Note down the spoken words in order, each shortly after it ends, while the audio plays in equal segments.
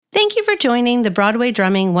Thank you for joining the Broadway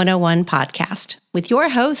Drumming 101 podcast with your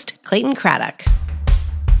host, Clayton Craddock.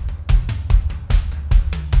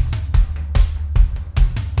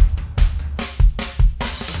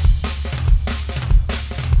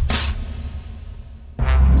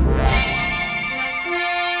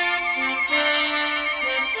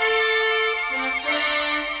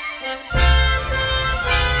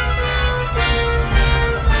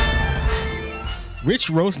 Rich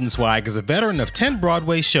Rosenzweig is a veteran of 10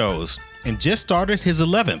 Broadway shows and just started his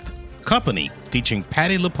 11th, Company, featuring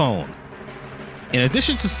Patti LuPone. In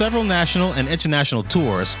addition to several national and international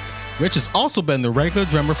tours, Rich has also been the regular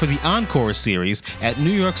drummer for the Encore series at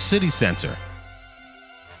New York City Center.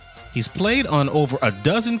 He's played on over a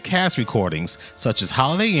dozen cast recordings such as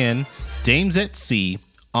Holiday Inn, Dames at Sea,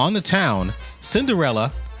 On the Town,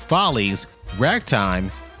 Cinderella, Follies,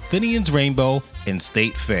 Ragtime, Finian's Rainbow, and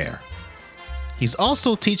State Fair. He's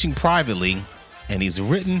also teaching privately, and he's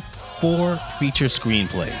written 4 feature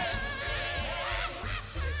screenplays.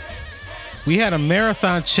 We had a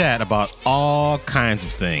marathon chat about all kinds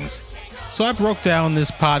of things, so I broke down this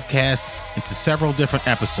podcast into several different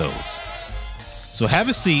episodes. So have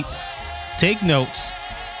a seat, take notes,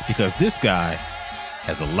 because this guy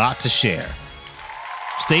has a lot to share.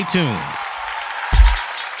 Stay tuned.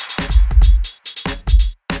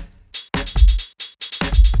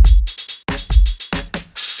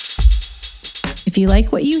 If you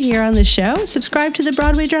like what you hear on the show, subscribe to the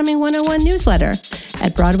Broadway Drumming 101 newsletter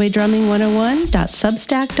at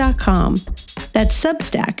broadwaydrumming101.substack.com. That's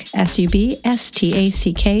Substack,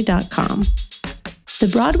 SUBSTACK.com. The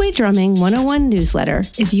Broadway Drumming 101 newsletter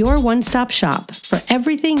is your one-stop shop for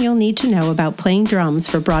everything you'll need to know about playing drums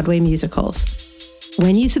for Broadway musicals.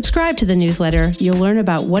 When you subscribe to the newsletter, you'll learn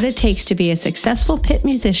about what it takes to be a successful pit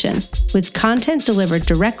musician with content delivered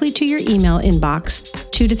directly to your email inbox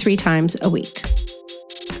 2 to 3 times a week.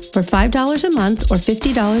 For $5 a month or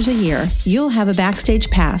 $50 a year, you'll have a backstage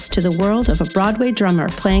pass to the world of a Broadway drummer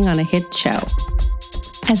playing on a hit show.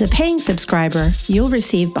 As a paying subscriber, you'll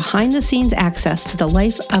receive behind-the-scenes access to the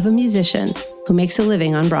life of a musician who makes a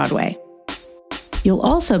living on Broadway. You'll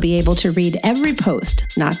also be able to read every post,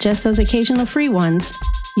 not just those occasional free ones.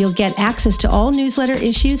 You'll get access to all newsletter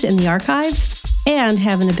issues in the archives and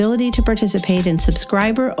have an ability to participate in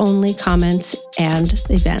subscriber-only comments and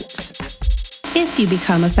events. If you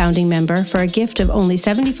become a founding member for a gift of only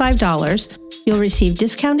 $75, you'll receive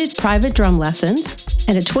discounted private drum lessons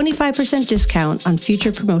and a 25% discount on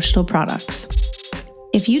future promotional products.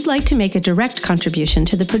 If you'd like to make a direct contribution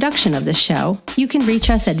to the production of this show, you can reach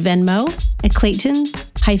us at Venmo at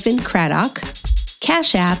Clayton-Craddock,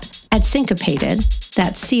 Cash App at Syncopated,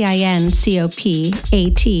 that's CINCOPATED,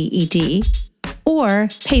 or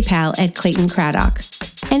PayPal at Clayton Craddock.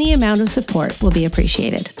 Any amount of support will be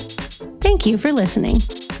appreciated. Thank you for listening.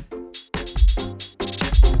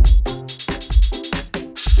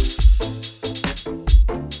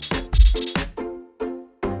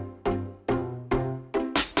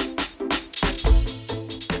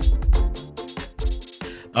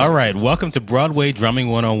 All right, welcome to Broadway Drumming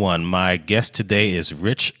 101. My guest today is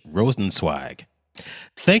Rich Rosenzweig.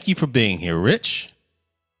 Thank you for being here, Rich.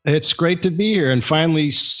 It's great to be here and finally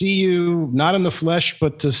see you, not in the flesh,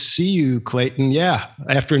 but to see you, Clayton. Yeah,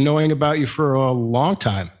 after knowing about you for a long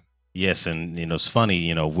time. Yes, and it's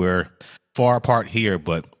funny, we're far apart here,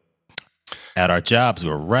 but at our jobs,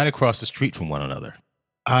 we're right across the street from one another.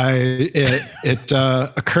 It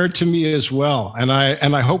occurred to me as well, and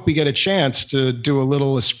I hope we get a chance to do a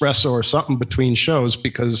little espresso or something between shows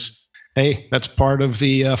because, hey, that's part of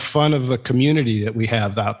the fun of the community that we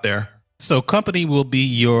have out there. So Company will be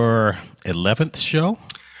your 11th show?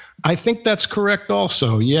 I think that's correct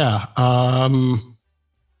also, yeah. The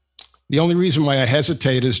only reason why I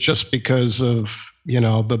hesitate is just because of,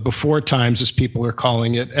 the before times, as people are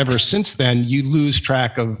calling it. Ever since then, you lose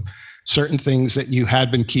track of certain things that you had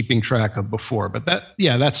been keeping track of before. But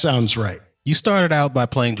that sounds right. You started out by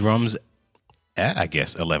playing drums at, I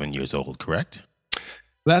guess, 11 years old, correct?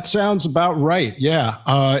 That sounds about right, yeah.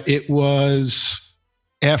 It was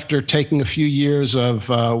after taking a few years of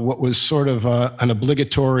what was sort of an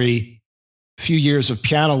obligatory few years of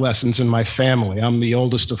piano lessons in my family. I'm the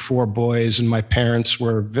oldest of 4 boys, and my parents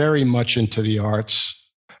were very much into the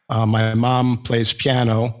arts. My mom plays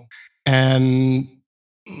piano, and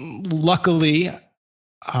luckily,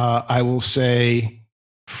 I will say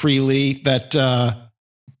freely that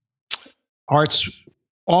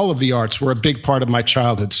all of the arts were a big part of my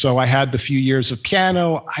childhood. So I had the few years of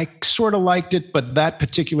piano. I sort of liked it, but that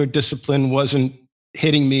particular discipline wasn't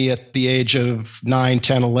hitting me at the age of 9,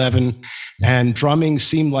 10, 11. And drumming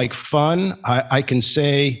seemed like fun. I can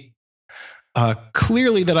say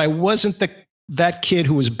clearly that I wasn't that kid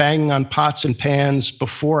who was banging on pots and pans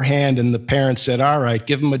beforehand, and the parents said, all right,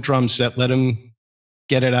 give him a drum set, let him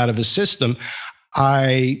get it out of his system.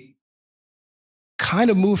 I kind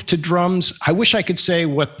of moved to drums. I wish I could say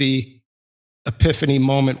what the epiphany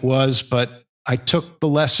moment was, but I took the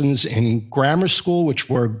lessons in grammar school, which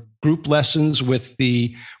were group lessons with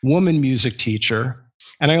the woman music teacher.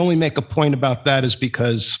 And I only make a point about that is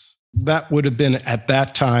because that would have been at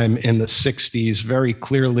that time in the 60s, very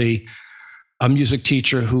clearly a music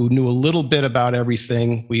teacher who knew a little bit about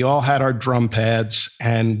everything. We all had our drum pads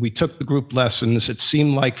and we took the group lessons. It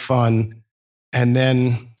seemed like fun. And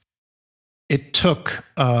then it took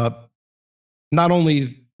not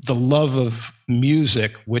only the love of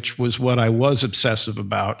music, which was what I was obsessive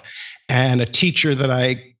about, and a teacher that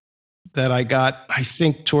I got, I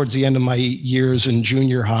think, towards the end of my years in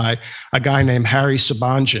junior high, a guy named Harry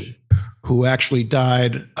Sabanjan, who actually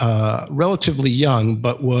died relatively young,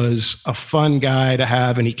 but was a fun guy to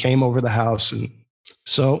have, and he came over the house. And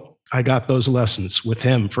so I got those lessons with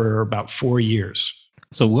him for about 4 years.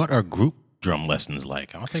 So what are group drum lessons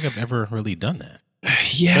like? I don't think I've ever really done that.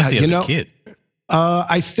 Yeah, especially as a kid.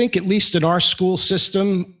 I think at least in our school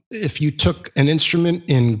system, if you took an instrument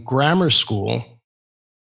in grammar school,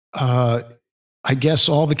 I guess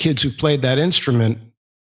all the kids who played that instrument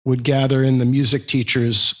would gather in the music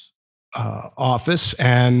teacher's office.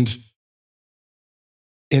 And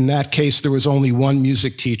in that case, there was only one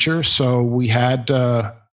music teacher. So we had,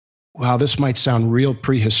 wow, this might sound real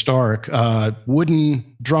prehistoric,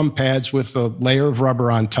 wooden drum pads with a layer of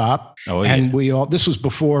rubber on top. Oh, yeah. And this was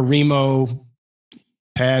before Remo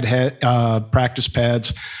practice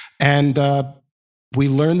pads. And we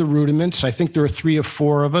learned the rudiments. I think there were 3 or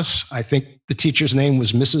 4 of us. I think the teacher's name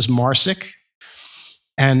was Mrs. Marsick.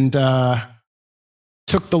 And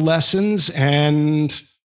took the lessons. And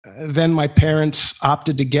then my parents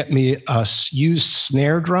opted to get me a used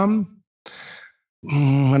snare drum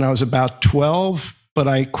when I was about 12. But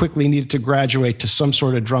I quickly needed to graduate to some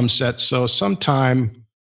sort of drum set. So sometime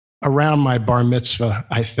around my bar mitzvah,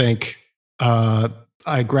 I think,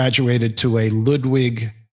 I graduated to a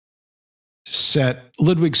Ludwig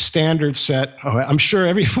standard set. Oh, I'm sure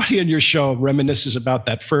everybody in your show reminisces about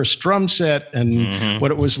that first drum set and what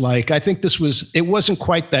it was like. I think it wasn't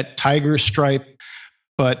quite that tiger stripe,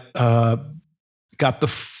 but got the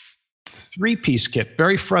 3-piece kit.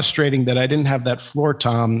 Very frustrating that I didn't have that floor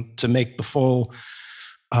tom to make the full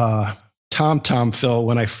tom fill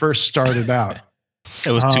when I first started out.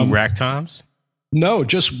 It was 2 rack toms? No,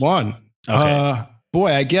 just one. Okay.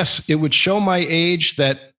 Boy, I guess it would show my age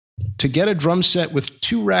that to get a drum set with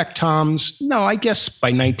 2 rack toms, no, I guess by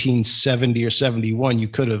 1970 or 71 you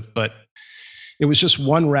could have, but it was just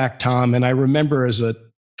 1 rack tom. And I remember as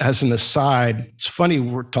an aside, it's funny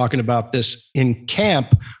we're talking about this. In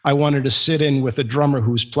camp, I wanted to sit in with a drummer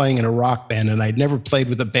who was playing in a rock band, and I'd never played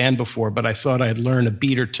with a band before, but I thought I'd learn a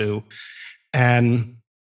beat or two. And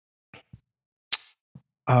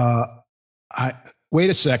wait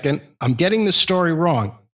a second, I'm getting this story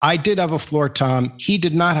wrong. I did have a floor tom. He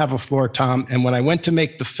did not have a floor tom. And when I went to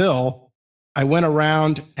make the fill, I went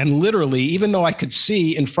around and literally, even though I could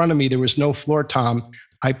see in front of me, there was no floor tom,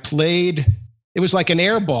 I played, it was like an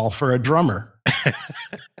air ball for a drummer.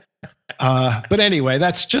 But anyway,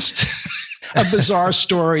 that's just a bizarre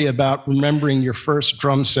story about remembering your first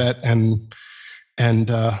drum set and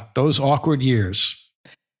those awkward years.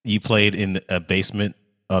 You played in a basement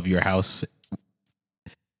of your house?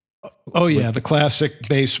 Oh, yeah, the classic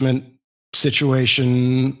basement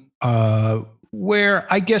situation where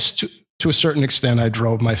I guess to a certain extent I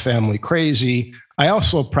drove my family crazy. I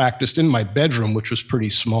also practiced in my bedroom, which was pretty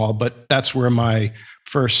small, but that's where my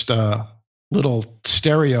first little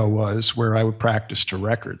stereo was, where I would practice to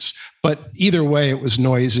records. But either way, it was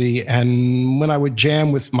noisy. And when I would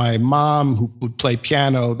jam with my mom, who would play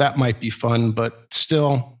piano, that might be fun. But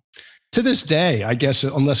still, to this day, I guess,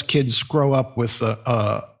 unless kids grow up with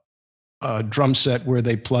a drum set where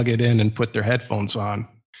they plug it in and put their headphones on,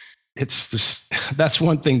 that's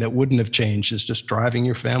one thing that wouldn't have changed, is just driving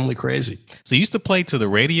your family crazy. So you used to play to the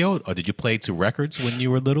radio, or did you play to records when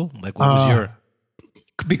you were little? Like, what was your...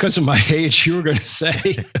 Because of my age, you were going to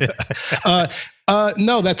say.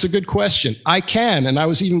 No, that's a good question. I can. And I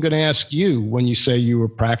was even going to ask you, when you say you were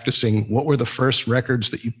practicing, what were the first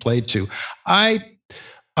records that you played to? I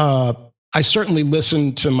certainly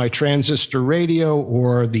listened to my transistor radio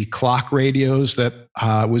or the clock radios. That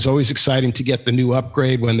was always exciting to get the new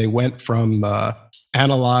upgrade when they went from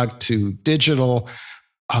analog to digital.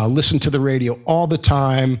 Listened to the radio all the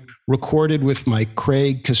time, recorded with my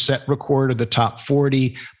Craig cassette recorder, the Top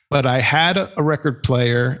 40. but I had a record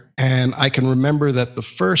player, and I can remember that the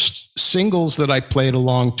first singles that I played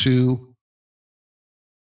along to,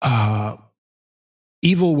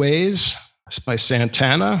 Evil Ways by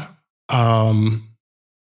Santana,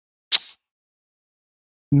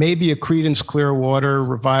 maybe a Creedence Clearwater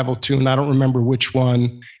Revival tune. I don't remember which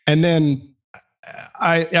one. And then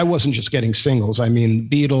I wasn't just getting singles. I mean,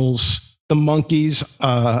 Beatles, the Monkees,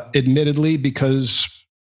 admittedly, because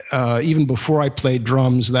even before I played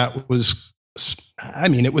drums, that was,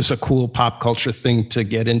 it was a cool pop culture thing to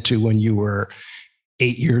get into when you were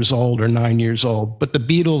 8 years old or 9 years old. But the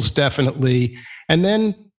Beatles definitely, and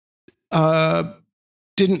then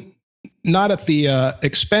not at the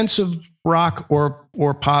expense of rock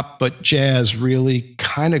or pop, but jazz really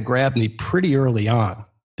kind of grabbed me pretty early on.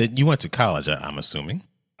 That you went to college, I'm assuming.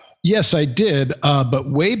 Yes, I did, but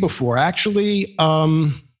way before. Actually,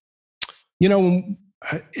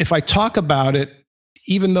 if I talk about it,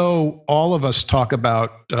 even though all of us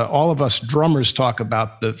drummers talk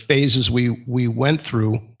about the phases we went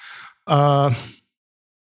through,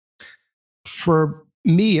 for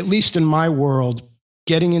me, at least in my world,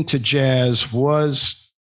 getting into jazz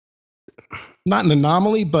was not an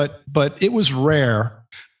anomaly, but it was rare.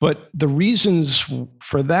 But the reasons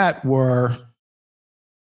for that were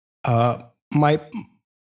my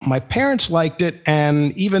parents liked it,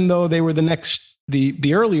 and even though they were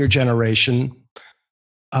the earlier generation,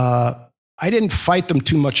 I didn't fight them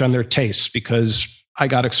too much on their tastes because I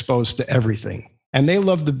got exposed to everything. And they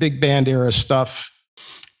loved the big band era stuff,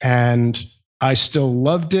 and I still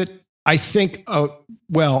loved it. I think,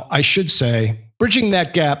 I should say, bridging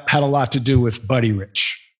that gap had a lot to do with Buddy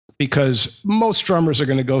Rich, because most drummers are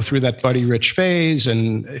going to go through that Buddy Rich phase.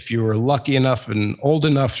 And if you were lucky enough and old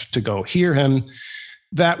enough to go hear him,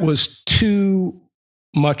 that was too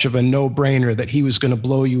much of a no-brainer that he was going to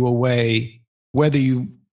blow you away, whether you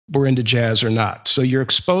were into jazz or not. So you're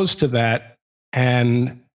exposed to that.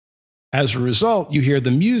 And as a result, you hear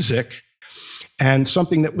the music. And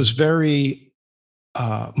something that was very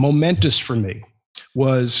momentous for me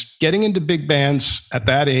was getting into big bands at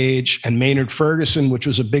that age, and Maynard Ferguson, which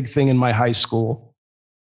was a big thing in my high school.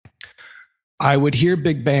 I would hear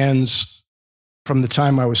big bands from the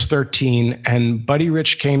time I was 13, and Buddy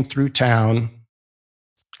Rich came through town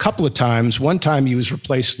a couple of times. One time he was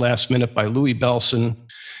replaced last minute by Louis Bellson,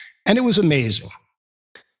 and it was amazing.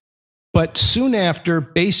 But soon after,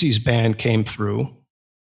 Basie's band came through,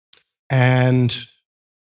 and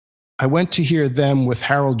I went to hear them with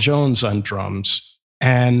Harold Jones on drums.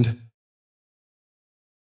 And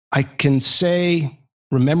I can say,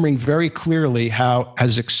 remembering very clearly, how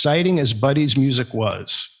as exciting as Buddy's music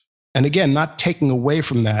was, and again, not taking away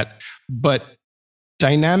from that, but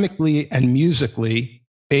dynamically and musically,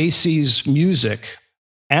 Basie's music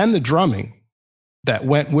and the drumming that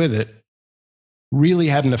went with it really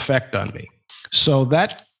had an effect on me. So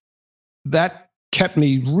that kept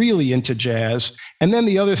me really into jazz. And then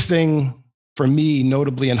the other thing for me,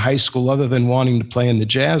 notably in high school, other than wanting to play in the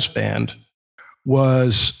jazz band,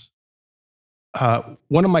 was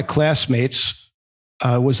one of my classmates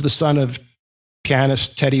was the son of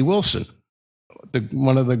pianist Teddy Wilson,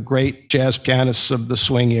 one of the great jazz pianists of the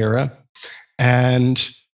swing era.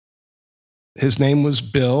 And his name was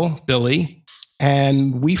Billy.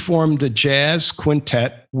 And we formed a jazz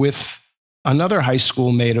quintet with another high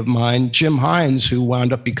school mate of mine, Jim Hines, who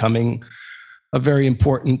wound up becoming a very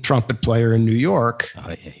important trumpet player in New York.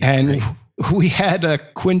 Oh, yeah, and great. We had a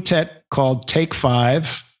quintet called Take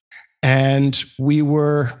Five, and we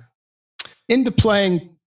were into playing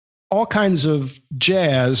all kinds of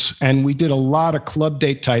jazz, and we did a lot of club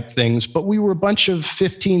date type things, but we were a bunch of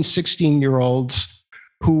 15, 16-year-olds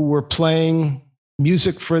who were playing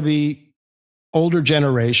music for the older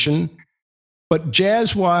generation. But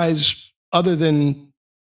jazz-wise, other than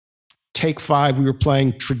Take Five, we were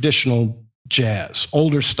playing traditional jazz,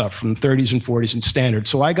 older stuff from the 30s and 40s and standards.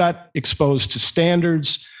 So I got exposed to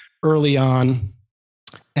standards early on,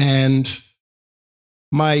 and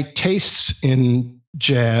my tastes in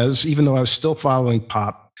jazz, even though I was still following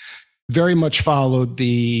pop, very much followed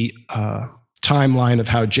the timeline of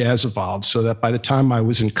how jazz evolved, so that by the time I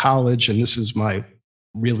was in college, and this is my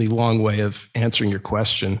really long way of answering your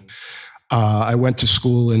question, I went to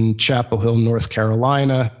school in Chapel Hill, North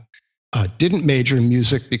Carolina. Didn't major in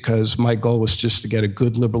music because my goal was just to get a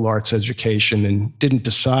good liberal arts education, and didn't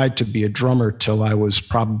decide to be a drummer till I was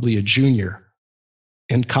probably a junior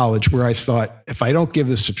in college, where I thought, if I don't give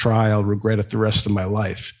this a try, I'll regret it the rest of my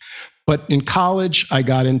life. But in college, I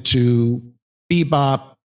got into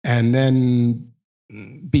bebop and then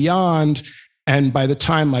beyond. And by the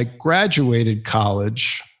time I graduated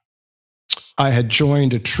college, I had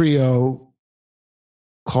joined a trio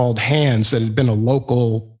called Hands that had been a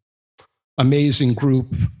local amazing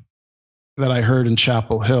group that I heard in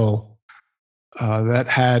Chapel Hill that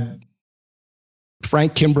had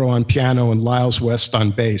Frank Kimbrough on piano and Lyles West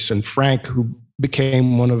on bass. And Frank, who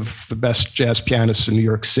became one of the best jazz pianists in New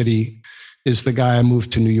York City, is the guy I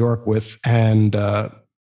moved to New York with. And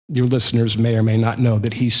your listeners may or may not know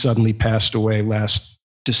that he suddenly passed away last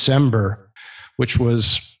December, which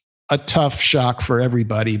was a tough shock for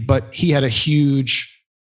everybody. But he had a huge,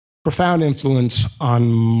 profound influence on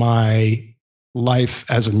my life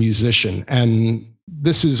as a musician. And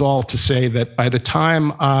this is all to say that by the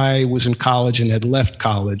time I was in college and had left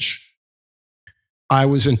college, I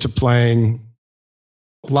was into playing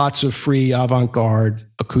lots of free avant-garde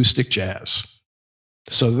acoustic jazz.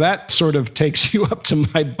 So that sort of takes you up to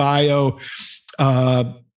my bio,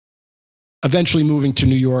 eventually moving to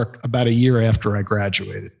New York about a year after I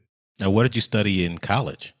graduated. Now, what did you study in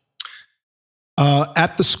college?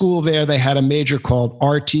 At the school there, they had a major called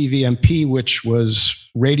RTVMP, which was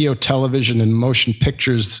radio, television, and motion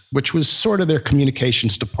pictures, which was sort of their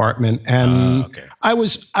communications department. And Okay. I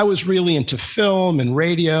was really into film and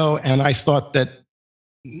radio, and I thought that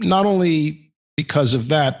not only because of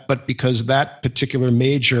that, but because that particular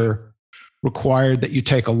major required that you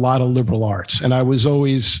take a lot of liberal arts. And I was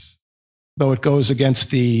always, though it goes against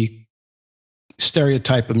the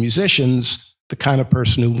stereotype of musicians, the kind of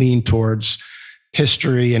person who leaned towards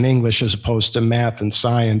history and English as opposed to math and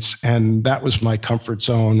science. And that was my comfort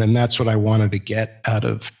zone. And that's what I wanted to get out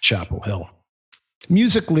of Chapel Hill.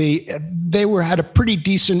 Musically, they had a pretty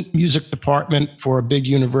decent music department for a big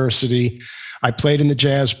university. I played in the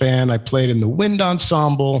jazz band. I played in the wind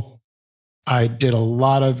ensemble. I did a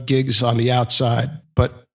lot of gigs on the outside,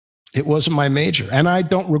 but it wasn't my major. And I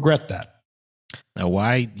don't regret that. Now,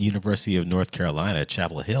 why University of North Carolina at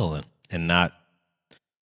Chapel Hill and not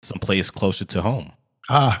someplace closer to home?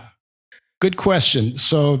 Good question.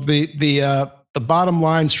 So the bottom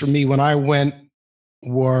lines for me when I went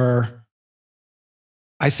were,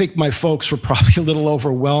 I think my folks were probably a little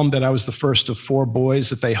overwhelmed that I was the first of four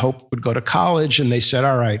boys that they hoped would go to college. And they said,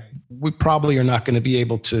 all right, we probably are not going to be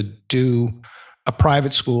able to do a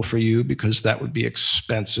private school for you because that would be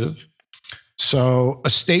expensive. So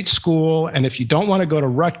a state school, and if you don't want to go to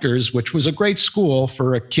Rutgers, which was a great school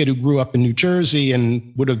for a kid who grew up in New Jersey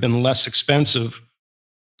and would have been less expensive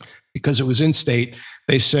because it was in state,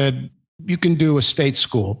 they said, you can do a state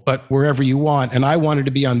school, but wherever you want. And I wanted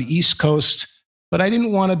to be on the East Coast, but I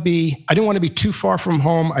didn't want to be too far from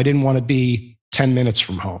home. I didn't want to be 10 minutes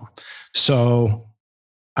from home. So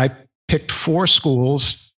I picked four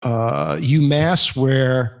schools, UMass,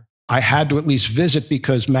 where I had to at least visit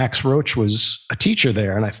because Max Roach was a teacher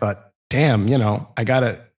there. And I thought, damn, I got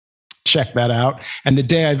to check that out. And the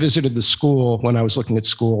day I visited the school, when I was looking at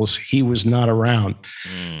schools, he was not around.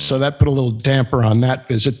 So that put a little damper on that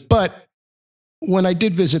visit. But when I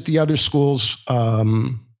did visit the other schools,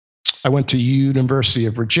 I went to University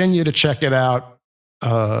of Virginia to check it out,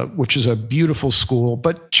 which is a beautiful school.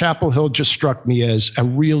 But Chapel Hill just struck me as a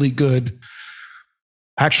really good,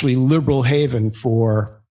 actually liberal haven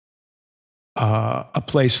for a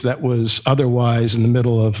place that was otherwise in the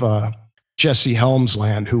middle of Jesse Helms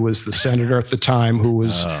land, who was the senator at the time, who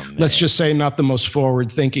was, let's just say, not the most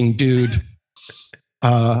forward-thinking dude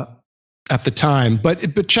at the time.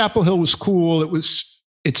 But Chapel Hill was cool.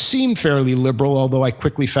 It seemed fairly liberal, although I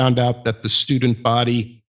quickly found out that the student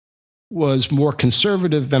body was more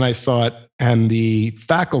conservative than I thought, and the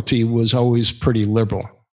faculty was always pretty liberal.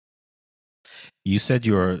 You said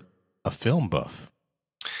you're a film buff.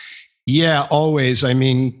 Yeah, always. I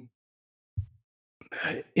mean,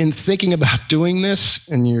 in thinking about doing this,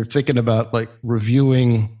 and you're thinking about like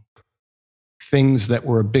reviewing things that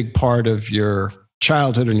were a big part of your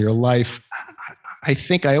childhood and your life, I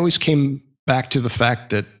think I always came back to the fact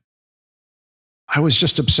that I was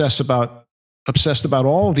just obsessed about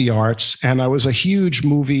all the arts. And I was a huge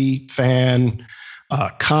movie fan,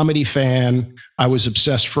 comedy fan. I was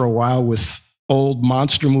obsessed for a while with old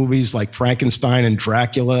monster movies like Frankenstein and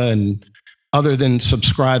Dracula. And other than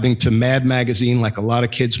subscribing to Mad Magazine, like a lot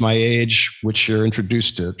of kids my age, which you're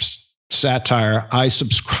introduced to satire, I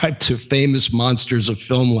subscribed to Famous Monsters of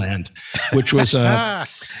Filmland, which was a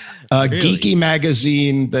Really? geeky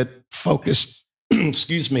magazine that focused,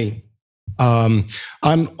 excuse me, on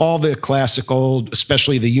all the classic old,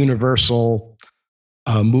 especially the Universal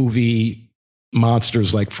movie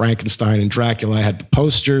monsters like Frankenstein and Dracula. I had the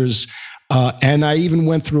posters. And I even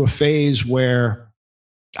went through a phase where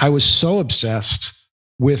I was so obsessed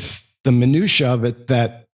with the minutia of it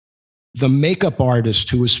that the makeup artist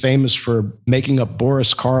who was famous for making up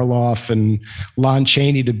Boris Karloff and Lon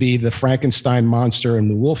Chaney to be the Frankenstein monster and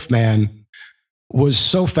the Wolfman was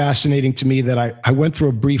so fascinating to me that I went through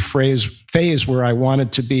a brief phase where I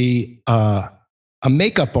wanted to be a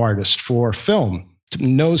makeup artist for film,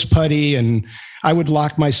 nose putty, and I would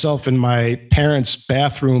lock myself in my parents'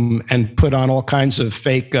 bathroom and put on all kinds of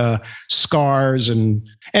fake scars. And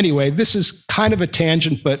anyway, this is kind of a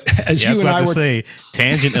tangent, but as you and I were say,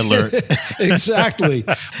 tangent alert. Exactly.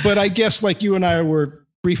 But I guess like you and I were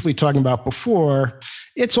briefly talking about before,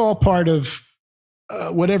 it's all part of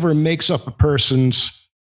whatever makes up a person's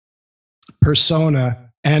persona.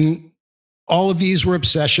 And all of these were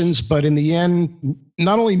obsessions, but in the end,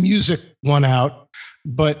 not only music won out,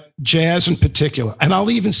 but jazz in particular. And I'll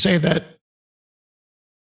even say that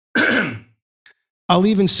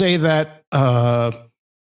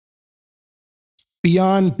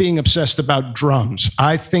beyond being obsessed about drums,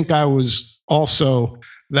 I think I was also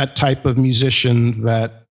that type of musician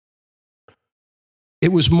that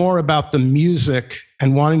it was more about the music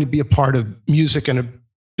and wanting to be a part of music in a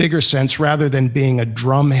bigger sense rather than being a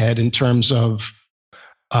drumhead in terms of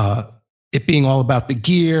it being all about the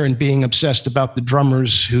gear and being obsessed about the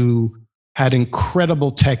drummers who had incredible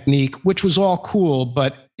technique, which was all cool.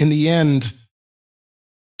 But in the end,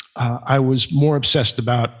 I was more obsessed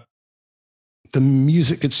about the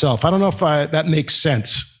music itself. I don't know if that makes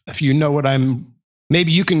sense. If you know what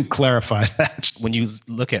maybe you can clarify that. When you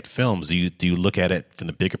look at films, do you look at it from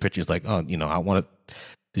the bigger picture? It's like, oh, I want to.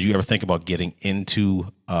 Did you ever think about getting into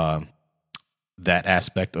that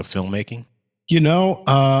aspect of filmmaking?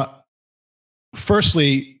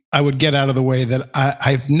 Firstly, I would get out of the way that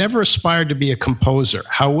I've never aspired to be a composer.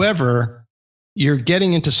 However, you're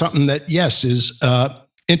getting into something that, yes, is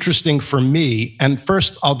interesting for me. And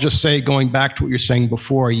first, I'll just say, going back to what you're saying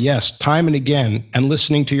before, yes, time and again, and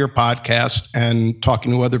listening to your podcast and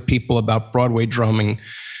talking to other people about Broadway drumming,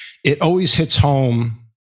 it always hits home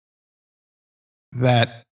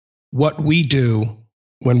that what we do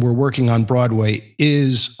when we're working on Broadway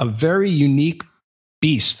is a very unique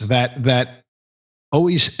beast that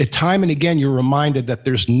always, at time and again, you're reminded that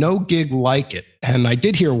there's no gig like it. And I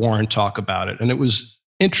did hear Warren talk about it, and it was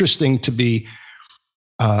interesting to be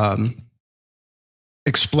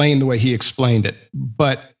explained the way he explained it.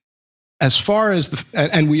 But as far as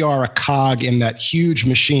and we are a cog in that huge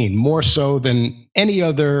machine, more so than any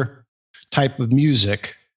other type of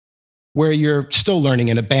music, where you're still learning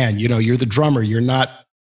in a band. You're the drummer. You're not.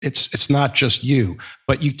 It's not just you,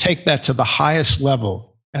 but you take that to the highest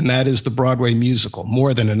level. And that is the Broadway musical,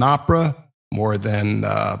 more than an opera, more than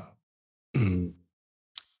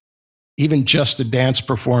even just a dance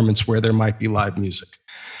performance where there might be live music.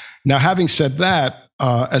 Now, having said that,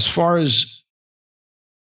 as far as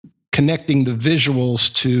connecting the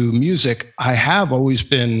visuals to music, I have always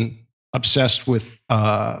been obsessed with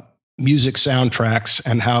music soundtracks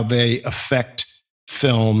and how they affect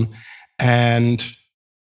film, and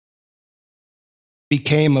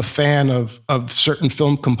became a fan of certain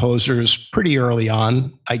film composers pretty early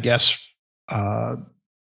on, I guess.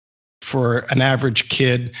 For an average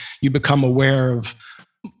kid, you become aware of,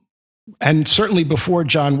 and certainly before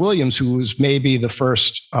John Williams, who was maybe the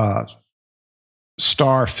first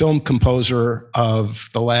star film composer of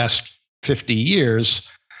the last 50 years.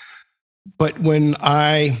 But when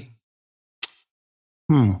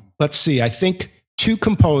let's see, I think two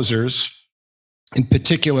composers in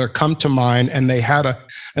particular come to mind, and they had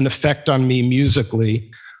an effect on me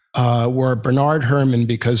musically, were Bernard Herrmann,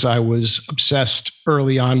 because I was obsessed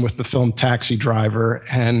early on with the film Taxi Driver.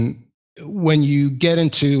 And when you get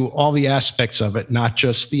into all the aspects of it, not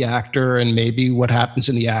just the actor and maybe what happens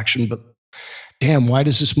in the action, but damn, why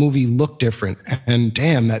does this movie look different? And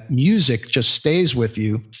damn, that music just stays with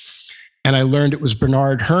you. And I learned it was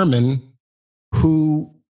Bernard Herrmann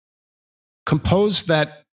who composed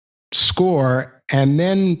that score and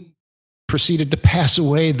then proceeded to pass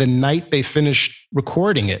away the night they finished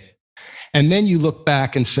recording it. And then you look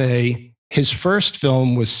back and say, his first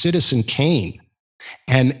film was Citizen Kane,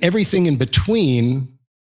 and everything in between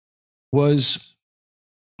was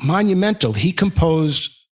monumental. He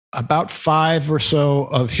composed about 5 or so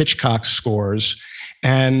of Hitchcock's scores.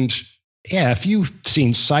 And yeah, if you've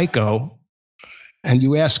seen Psycho and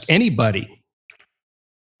you ask anybody,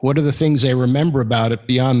 what are the things they remember about it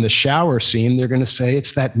beyond the shower scene? They're going to say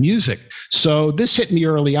it's that music. So this hit me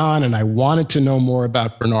early on, and I wanted to know more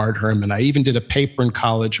about Bernard Herrmann. I even did a paper in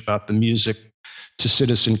college about the music to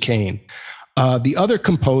Citizen Kane. The other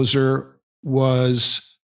composer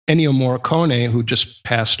was Ennio Morricone, who just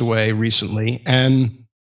passed away recently. And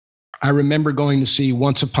I remember going to see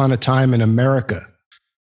Once Upon a Time in America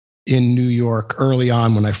in New York early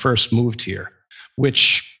on when I first moved here,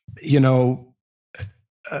 which,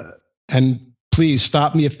 and please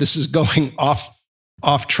stop me if this is going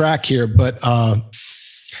off track here, but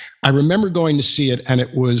I remember going to see it, and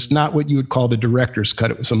it was not what you would call the director's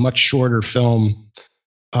cut. It was a much shorter film,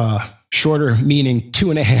 shorter meaning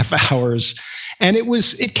 2.5 hours. And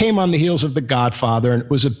it came on the heels of The Godfather, and it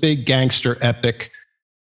was a big gangster epic.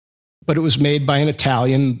 But it was made by an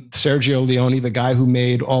Italian, Sergio Leone, the guy who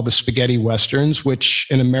made all the spaghetti westerns, which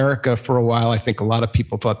in America for a while, I think a lot of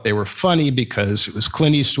people thought they were funny because it was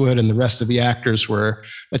Clint Eastwood and the rest of the actors were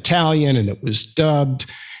Italian, and it was dubbed,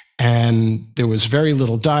 and there was very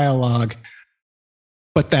little dialogue.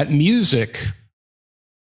 But that music,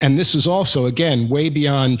 and this is also, again, way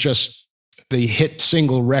beyond just the hit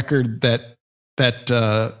single record that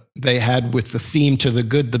they had with the theme to The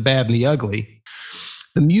Good, the Bad, and the Ugly.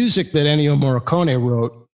 The music that Ennio Morricone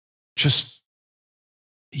wrote, just,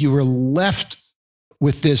 you were left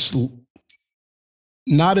with this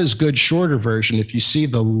not as good shorter version. If you see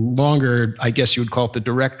the longer, I guess you would call it the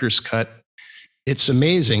director's cut, it's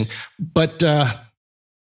amazing. But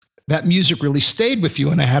that music really stayed with you.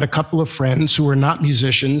 And I had a couple of friends who were not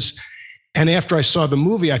musicians. And after I saw the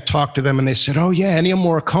movie, I talked to them and they said, "Oh yeah, Ennio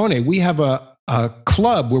Morricone, we have a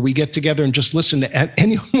club where we get together and just listen to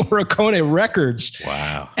Ennio Morricone records."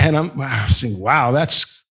 Wow. And I'm saying, wow,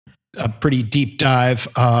 that's a pretty deep dive.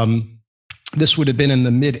 This would have been in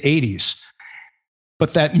the mid 80s,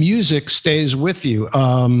 but that music stays with you.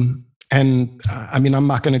 And I mean, I'm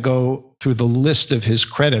not going to go through the list of his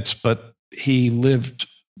credits, but he lived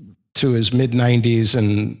to his mid 90s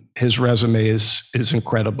and his resume is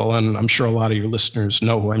incredible. And I'm sure a lot of your listeners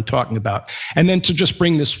know who I'm talking about. And then to just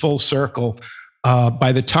bring this full circle,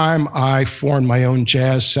 by the time I formed my own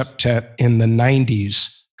jazz septet in the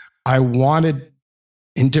 90s, I wanted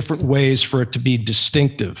in different ways for it to be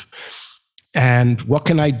distinctive. And what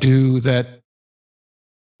can I do that,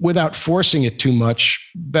 without forcing it too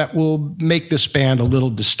much, that will make this band a little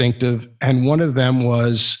distinctive? And one of them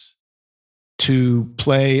was to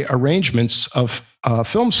play arrangements of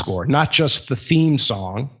film score, not just the theme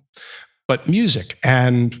song, but music.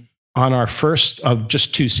 And on our first of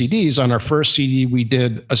just 2 CDs, on our first CD, we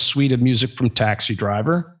did a suite of music from Taxi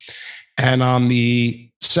Driver. And on the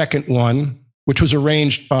second one, which was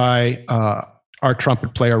arranged by our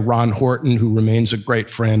trumpet player, Ron Horton, who remains a great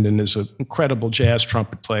friend and is an incredible jazz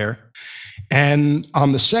trumpet player. And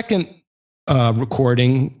on the second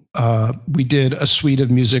recording, we did a suite of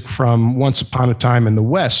music from Once Upon a Time in the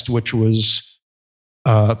West, which was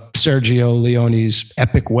Sergio Leone's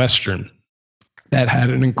epic Western that had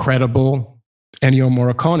an incredible Ennio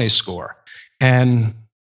Morricone score. And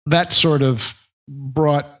that sort of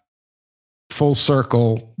brought full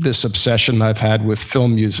circle this obsession I've had with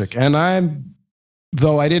film music. And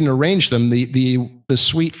though I didn't arrange them, the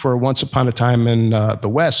suite for Once Upon a Time in the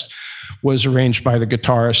West was arranged by the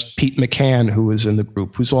guitarist Pete McCann, who was in the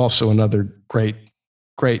group, who's also another great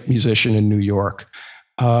musician in New York.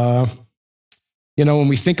 When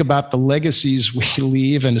we think about the legacies we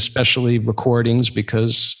leave, and especially recordings,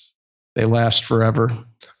 because they last forever,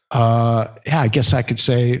 I guess I could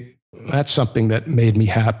say that's something that made me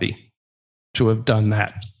happy to have done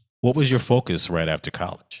that. What was your focus right after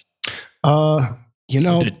college? Or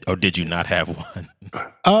did you not have one?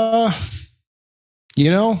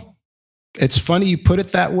 It's funny you put it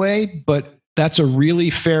that way, but that's a really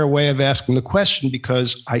fair way of asking the question,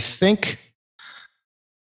 because I think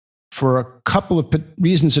for a couple of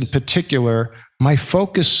reasons in particular, my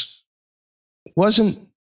focus wasn't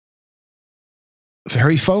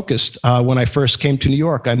very focused when I first came to New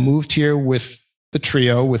York. I moved here with the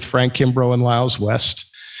trio, with Frank Kimbrough and Lyles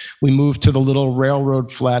West. We moved to the little railroad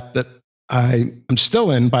flat that I am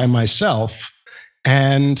still in by myself.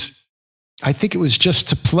 And I think it was just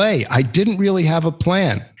to play. I didn't really have a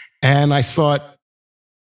plan. And I thought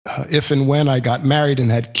if and when I got married and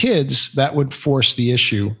had kids, that would force the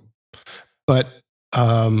issue. But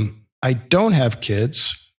I don't have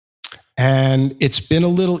kids. And it's been a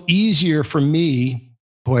little easier for me.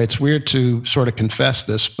 Boy, it's weird to sort of confess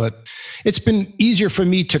this, but it's been easier for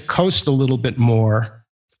me to coast a little bit more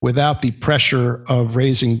without the pressure of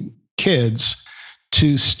raising kids,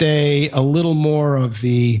 to stay a little more of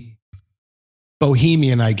the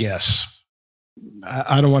bohemian, I guess.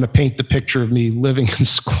 I don't want to paint the picture of me living in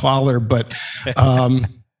squalor, but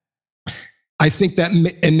I think that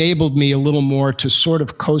enabled me a little more to sort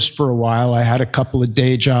of coast for a while. I had a couple of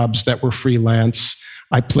day jobs that were freelance.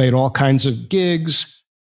 I played all kinds of gigs,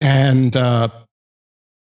 and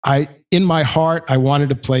in my heart, I wanted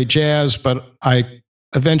to play jazz, but I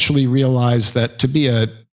eventually realized that to be a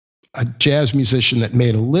a jazz musician that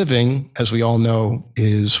made a living, as we all know,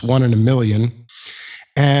 is one in a million.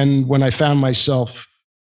 And when I found myself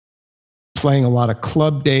playing a lot of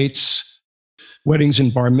club dates, weddings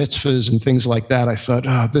and bar mitzvahs and things like that, I thought,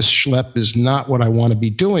 this schlep is not what I want to be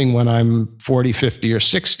doing when I'm 40, 50, or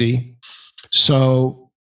 60. So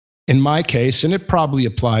in my case, and it probably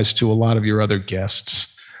applies to a lot of your other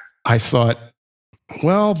guests, I thought,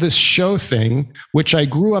 well, this show thing, which I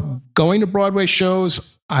grew up going to Broadway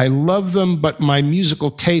shows, I love them, but my musical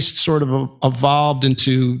taste sort of evolved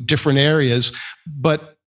into different areas.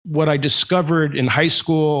 But what I discovered in high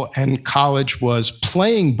school and college was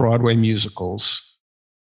playing Broadway musicals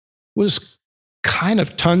was kind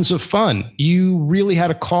of tons of fun. You really had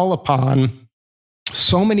to call upon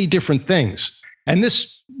so many different things. And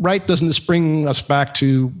this, right, doesn't this bring us back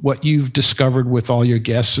to what you've discovered with all your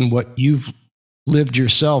guests and what you've lived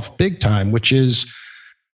yourself big time, which is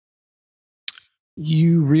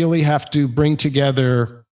you really have to bring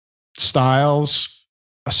together styles,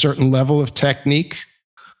 a certain level of technique,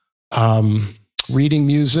 reading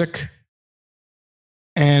music.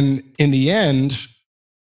 And in the end,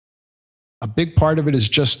 a big part of it is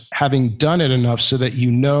just having done it enough so that you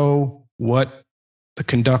know what the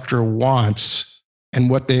conductor wants and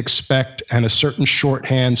what they expect, and a certain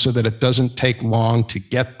shorthand so that it doesn't take long to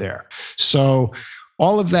get there. So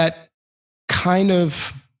all of that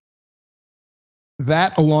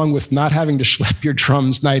that along with not having to schlep your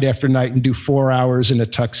drums night after night and do 4 hours in a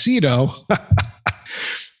tuxedo,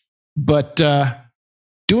 but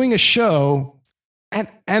doing a show,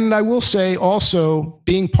 and I will say also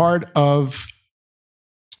being part of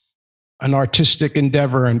an artistic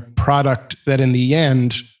endeavor and product that in the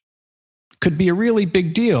end could be a really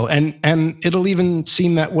big deal. And it'll even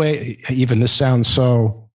seem that way. Even this sounds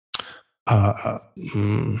so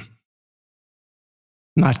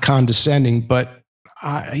not condescending, but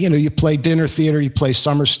you play dinner theater, you play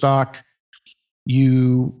summer stock,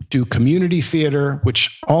 you do community theater,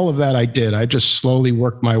 which all of that I did. I just slowly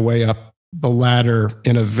worked my way up the ladder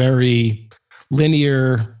in a very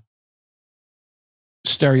linear,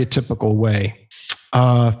 stereotypical way.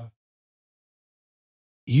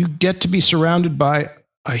 You get to be surrounded by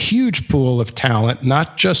a huge pool of talent,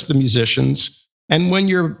 not just the musicians. And when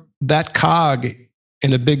you're that cog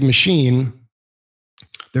in a big machine,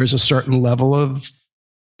 there's a certain level of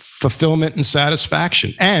fulfillment and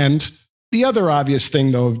satisfaction. And the other obvious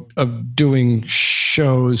thing, though, of doing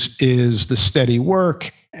shows is the steady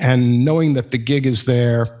work and knowing that the gig is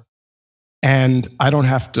there. And I don't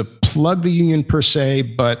have to plug the union per se,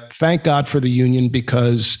 but thank God for the union,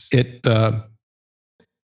 because it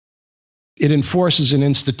enforces and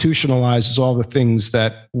institutionalizes all the things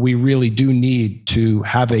that we really do need to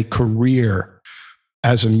have a career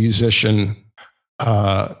as a musician.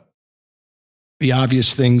 The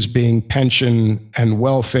obvious things being pension and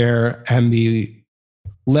welfare, and the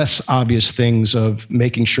less obvious things of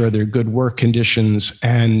making sure there are good work conditions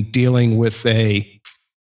and dealing with a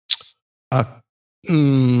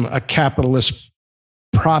capitalist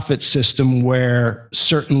profit system where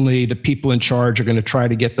certainly the people in charge are going to try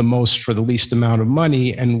to get the most for the least amount of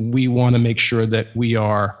money, and we want to make sure that we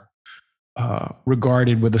are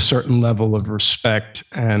regarded with a certain level of respect.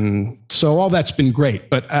 And so all that's been great,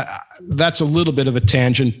 but that's a little bit of a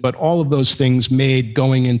tangent. But all of those things made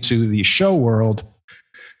going into the show world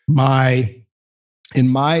in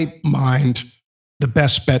my mind, the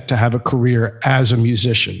best bet to have a career as a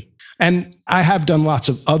musician. And I have done lots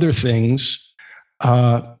of other things.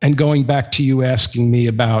 And going back to you asking me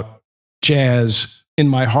about jazz, in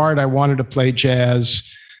my heart, I wanted to play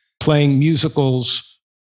jazz. Playing musicals,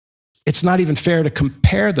 it's not even fair to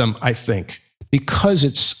compare them, I think, because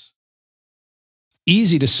it's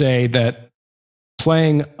easy to say that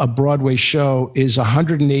playing a Broadway show is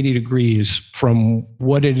 180 degrees from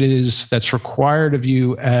what it is that's required of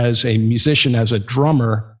you as a musician, as a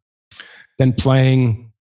drummer, than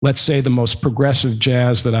playing, let's say, the most progressive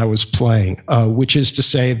jazz that I was playing, which is to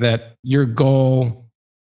say that your goal,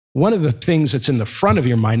 one of the things that's in the front of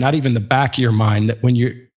your mind, not even the back of your mind, that when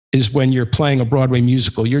you're playing a Broadway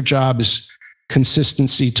musical, your job is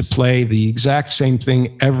consistency, to play the exact same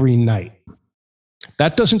thing every night.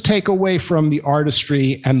 That doesn't take away from the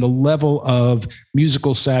artistry and the level of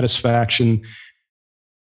musical satisfaction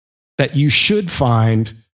that you should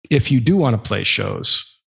find if you do want to play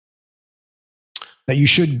shows, that you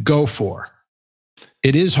should go for.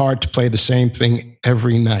 It is hard to play the same thing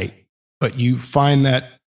every night, but you find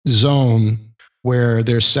that zone where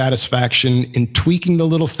there's satisfaction in tweaking the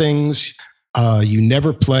little things. You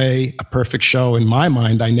never play a perfect show. In my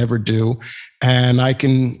mind, I never do. And I've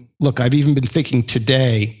even been thinking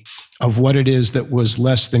today of what it is that was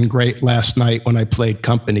less than great last night when I played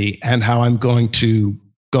company, and how I'm going to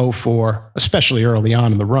go for, especially early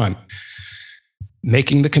on in the run,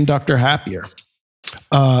 making the conductor happier.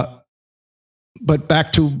 But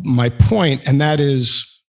back to my point, and that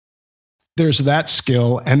is there's that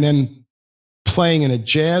skill, and then playing in a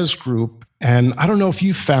jazz group. And I don't know if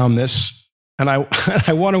you found this, and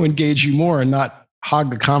I want to engage you more and not hog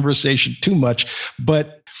the conversation too much,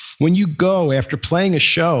 but when you go after playing a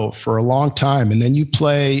show for a long time and then you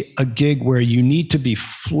play a gig where you need to be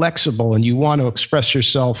flexible and you want to express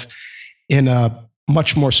yourself in a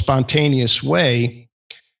much more spontaneous way,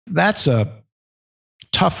 that's a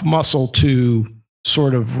tough muscle to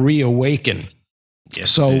sort of reawaken.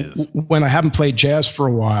 Yes, so when I haven't played jazz for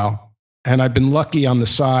a while, and I've been lucky on the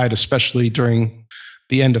side, especially during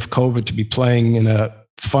the end of COVID, to be playing in a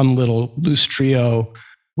fun little loose trio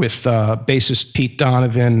with bassist Pete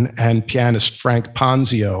Donovan and pianist Frank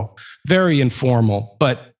Ponzio. Very informal,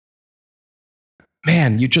 but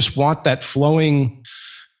man, you just want that flowing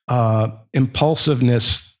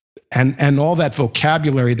impulsiveness and all that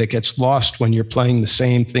vocabulary that gets lost when you're playing the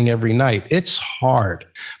same thing every night. It's hard,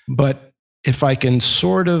 but if I can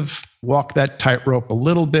sort of walk that tightrope a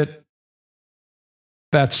little bit,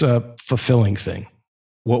 that's a fulfilling thing.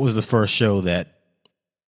 What was the first show that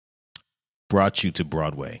brought you to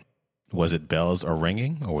Broadway? Was it Bells Are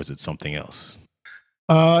Ringing, or was it something else?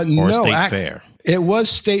 Or no, State Fair? It was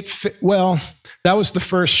State Fair. Well, that was the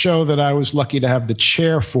first show that I was lucky to have the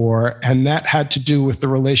chair for, and that had to do with the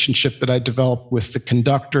relationship that I developed with the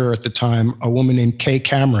conductor at the time, a woman named Kay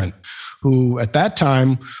Cameron, who at that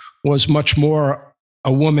time was much more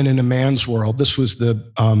a woman in a man's world. This was the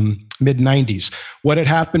mid-90s. What had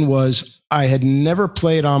happened was I had never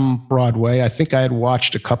played on Broadway. I think I had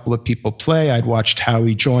watched a couple of people play. I'd watched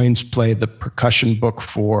Howie Joines play the percussion book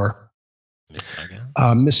for Miss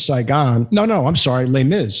Saigon? Miss Saigon. No, I'm sorry, Les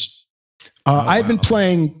Mis. I had been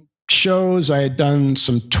playing shows. I had done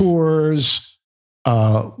some tours,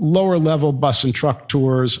 lower level bus and truck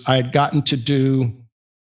tours. I had gotten to do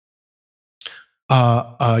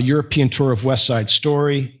a European tour of West Side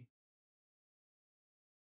Story.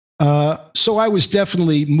 So I was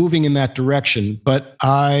definitely moving in that direction, but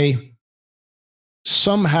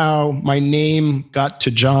somehow my name got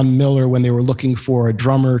to John Miller when they were looking for a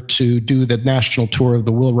drummer to do the national tour of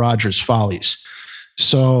the Will Rogers Follies.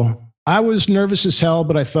 So I was nervous as hell,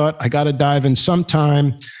 but I thought I got to dive in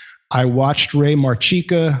sometime. I watched Ray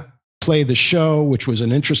Marchica play the show, which was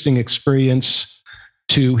an interesting experience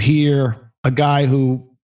to hear a guy who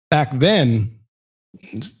back then,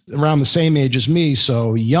 around the same age as me,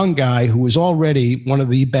 so a young guy who was already one of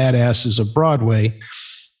the badasses of Broadway,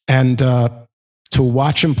 and to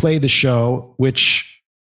watch him play the show, which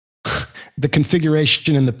the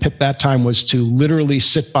configuration in the pit that time was to literally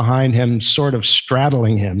sit behind him, sort of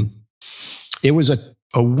straddling him. It was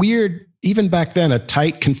a weird, even back then, a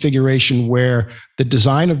tight configuration where the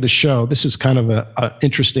design of the show, this is kind of a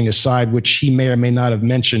interesting aside, which he may or may not have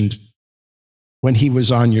mentioned when he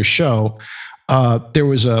was on your show. There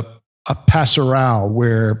was a passerelle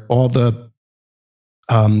where all the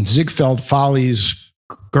Ziegfeld Follies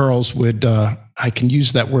girls would, I can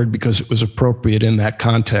use that word because it was appropriate in that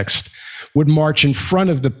context, would march in front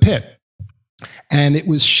of the pit. And it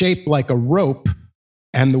was shaped like a rope.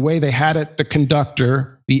 And the way they had it, the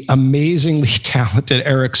conductor, the amazingly talented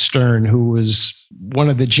Eric Stern, who was one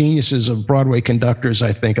of the geniuses of Broadway conductors,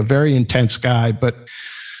 I think, a very intense guy, but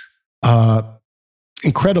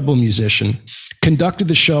incredible musician, conducted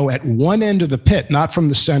the show at one end of the pit, not from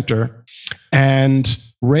the center. And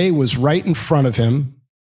Ray was right in front of him.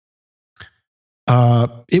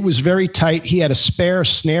 It was very tight. He had a spare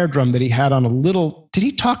snare drum that he had on a little, did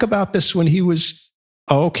he talk about this when he was,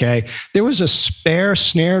 oh, okay. There was a spare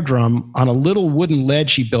snare drum on a little wooden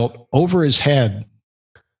ledge he built over his head.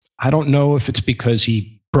 I don't know if it's because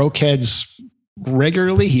he broke heads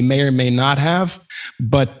regularly. He may or may not have,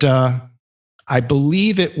 but I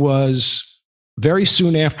believe it was very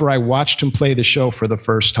soon after I watched him play the show for the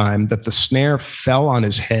first time that the snare fell on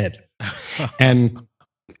his head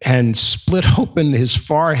and split open his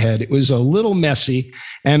forehead. It was a little messy.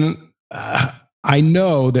 And I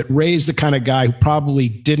know that Ray's the kind of guy who probably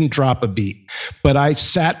didn't drop a beat, but I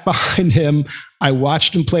sat behind him. I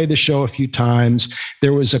watched him play the show a few times.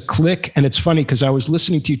 There was a click, and it's funny because I was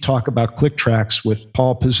listening to you talk about click tracks with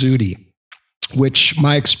Paul Pizzuti, which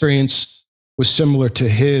my experience was similar to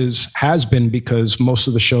his, has been, because most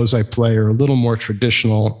of the shows I play are a little more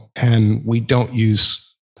traditional, and we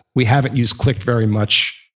haven't used click very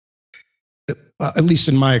much, at least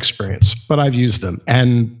in my experience, but I've used them.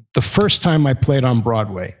 And the first time I played on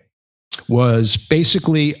Broadway was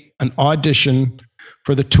basically an audition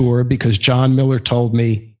for the tour because John Miller told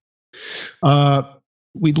me,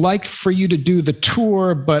 we'd like for you to do the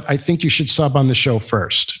tour, but I think you should sub on the show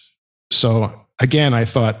first. So again, I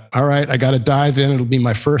thought, all right, I got to dive in. It'll be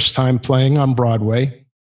my first time playing on Broadway.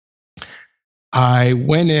 I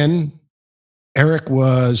went in. Eric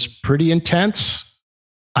was pretty intense.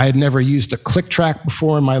 I had never used a click track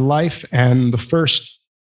before in my life. And the first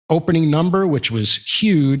opening number, which was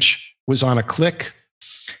huge, was on a click.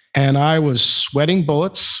 And I was sweating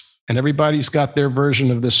bullets, and everybody's got their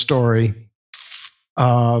version of this story.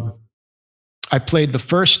 I played the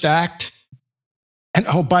first act. And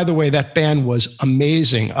oh, by the way, that band was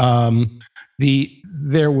amazing.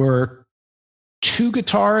 There were two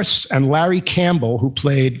guitarists and Larry Campbell, who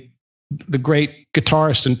played the great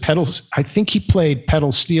guitarist and pedals. I think he played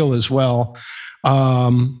pedal steel as well.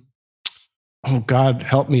 Oh God,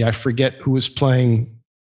 help me. I forget who was playing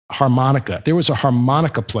harmonica. There was a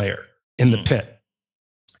harmonica player in the pit.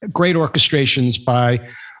 Great orchestrations by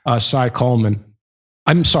Cy Coleman.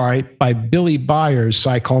 I'm sorry, by Billy Byers.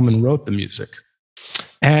 Cy Coleman wrote the music.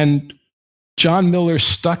 And John Miller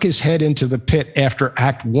stuck his head into the pit after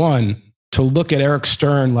Act One to look at Eric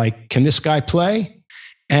Stern like, can this guy play?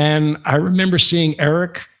 And I remember seeing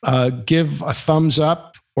Eric give a thumbs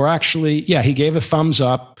up, or actually, yeah, he gave a thumbs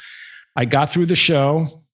up. I got through the show.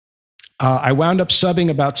 I wound up subbing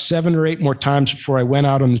about 7 or 8 more times before I went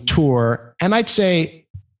out on the tour. And I'd say,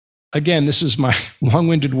 again, this is my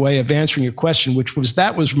long-winded way of answering your question,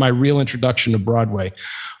 that was my real introduction to Broadway.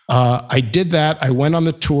 I did that. I went on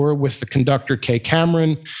the tour with the conductor, Kay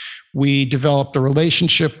Cameron. We developed a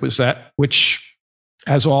relationship with that, which,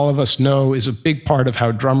 as all of us know, is a big part of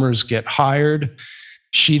how drummers get hired.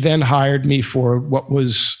 She then hired me for what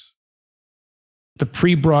was the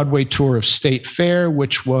pre-Broadway tour of State Fair,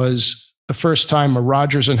 which was the first time a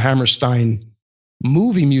Rodgers and Hammerstein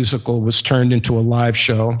movie musical was turned into a live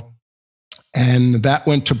show. And that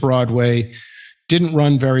went to Broadway, didn't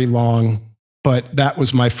run very long, but that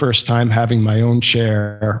was my first time having my own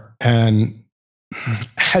chair. And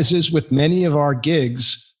as is with many of our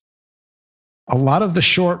gigs, a lot of the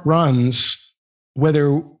short runs,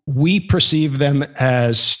 whether we perceive them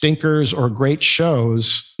as stinkers or great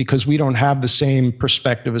shows, because we don't have the same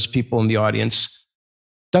perspective as people in the audience,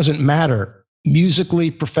 doesn't matter.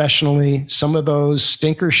 Musically, professionally, some of those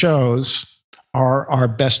stinker shows are our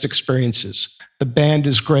best experiences. The band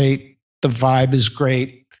is great. The vibe is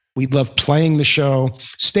great. We love playing the show.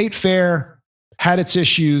 State Fair had its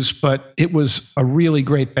issues, but it was a really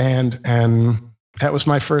great band. And that was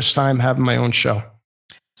my first time having my own show.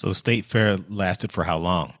 So State Fair lasted for how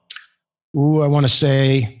long? I want to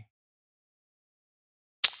say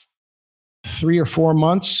 3 or 4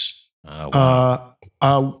 months. Wow.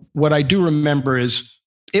 What I do remember is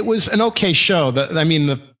it was an okay show.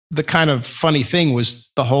 The kind of funny thing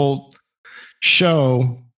was the whole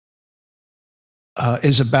show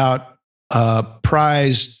is about a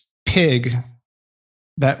prize pig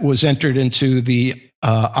that was entered into the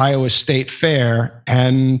Iowa State Fair.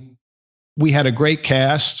 And we had a great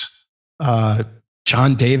cast.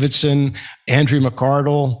 John Davidson, Andrew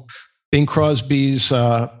McArdle, Bing Crosby's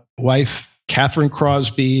wife, Catherine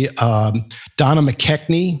Crosby, Donna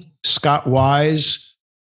McKechnie, Scott Wise,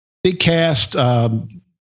 big cast,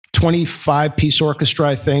 25-piece orchestra,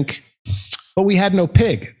 I think. But we had no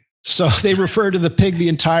pig. So they referred to the pig the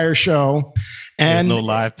entire show. And there's no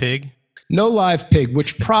live pig? No live pig,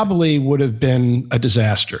 which probably would have been a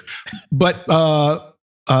disaster. But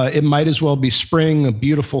it might as well be Spring, a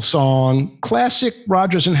beautiful song, classic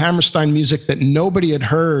Rodgers and Hammerstein music that nobody had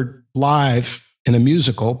heard live in a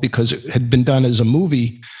musical because it had been done as a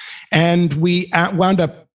movie. And we wound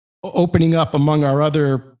up opening up, among our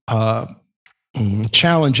other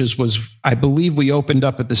challenges was, I believe we opened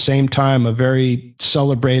up at the same time, a very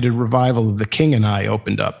celebrated revival of The King and I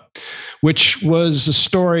opened up, which was a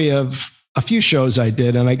story of a few shows I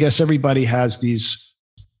did. And I guess everybody has these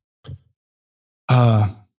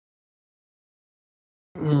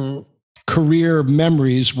career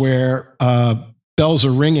memories where Bells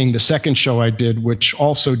Are Ringing, the second show I did, which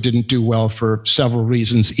also didn't do well for several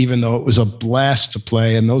reasons, even though it was a blast to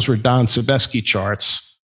play. And those were Don Sebesky charts.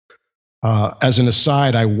 As an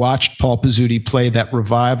aside, I watched Paul Pizzuti play that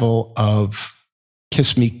revival of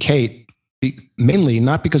Kiss Me Kate, mainly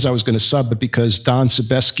not because I was going to sub, but because Don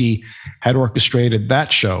Sebesky had orchestrated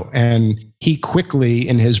that show. And he quickly,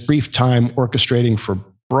 in his brief time orchestrating for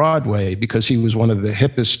Broadway, because he was one of the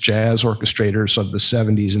hippest jazz orchestrators of the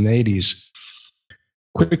 70s and 80s,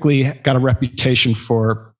 quickly got a reputation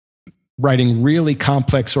for writing really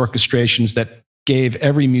complex orchestrations that gave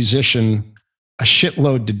every musician a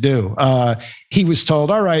shitload to do. He was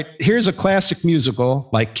told, all right, here's a classic musical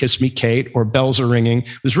like Kiss Me, Kate or Bells Are Ringing.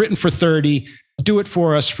 It was written for 30. Do it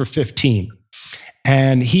for us for 15.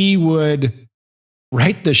 And he would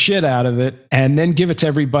write the shit out of it and then give it to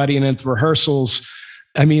everybody. And at the rehearsals,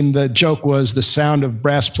 I mean, the joke was the sound of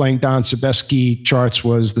brass playing Don Sebesky charts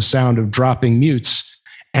was the sound of dropping mutes.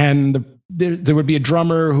 And there would be a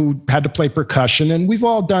drummer who had to play percussion. And we've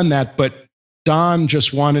all done that. But Don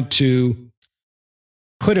just wanted to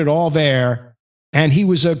put it all there. And he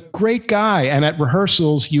was a great guy. And at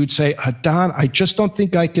rehearsals, you'd say, Don, I just don't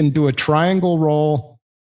think I can do a triangle roll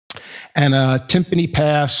and a timpani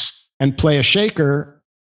pass and play a shaker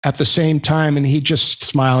at the same time. And he'd just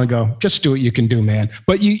smile and go, just do what you can do, man.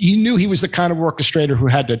 But you knew he was the kind of orchestrator who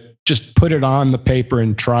had to just put it on the paper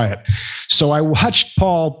and try it. So I watched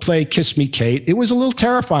Paul play Kiss Me, Kate. It was a little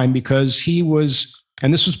terrifying because he was,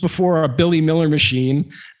 and this was before a Billy Miller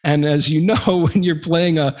machine. And as you know, when you're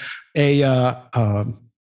playing a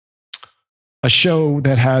show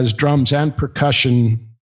that has drums and percussion,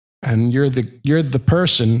 and you're the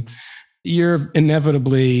person, you're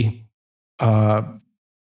inevitably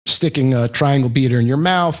sticking a triangle beater in your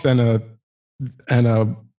mouth and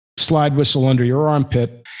a slide whistle under your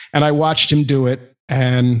armpit. And I watched him do it,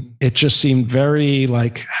 and it just seemed very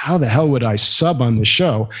like, how the hell would I sub on the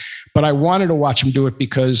show? But I wanted to watch him do it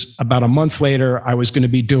because about a month later, I was going to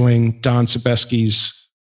be doing Don Sebesky's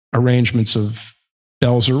arrangements of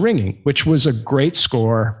Bells Are Ringing, which was a great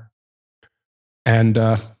score and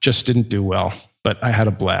just didn't do well. But I had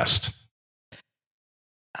a blast.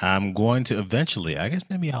 I'm going to eventually, I guess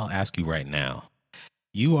maybe I'll ask you right now.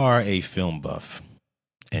 You are a film buff,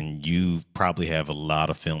 and you probably have a lot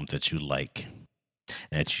of films that you like,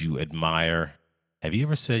 that you admire. Have you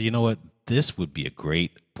ever said, you know what, this would be a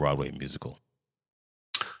great Broadway musical?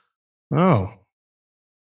 Oh.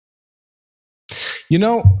 You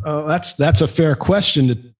know, that's a fair question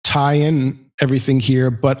to tie in everything here.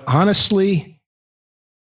 But honestly,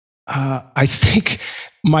 I think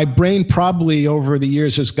my brain probably over the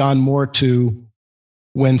years has gone more to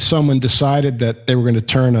when someone decided that they were going to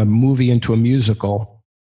turn a movie into a musical.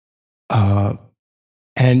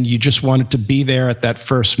 And you just wanted to be there at that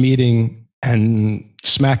first meeting and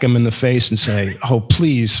smack them in the face and say, oh,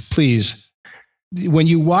 please, please. When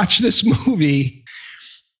you watch this movie,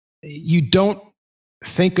 you don't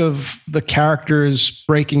think of the characters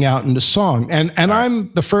breaking out into song. And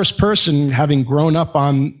I'm the first person, having grown up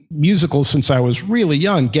on musicals since I was really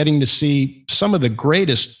young, getting to see some of the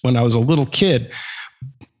greatest when I was a little kid.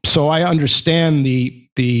 So I understand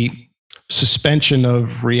the suspension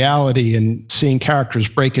of reality and seeing characters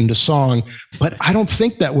break into song, but I don't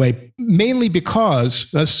think that way, mainly because,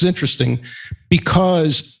 this is interesting,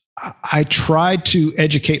 because I tried to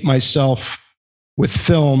educate myself with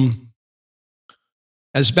film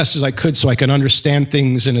as best as I could so I could understand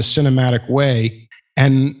things in a cinematic way.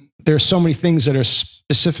 And there's so many things that are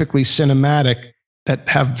specifically cinematic that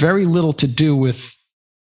have very little to do with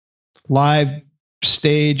live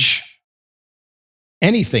stage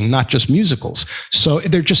anything, not just musicals. So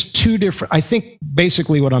they're just two different. I think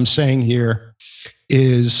basically what I'm saying here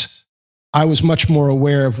is I was much more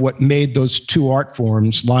aware of what made those two art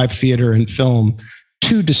forms, live theater and film,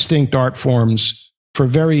 two distinct art forms for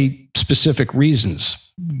very specific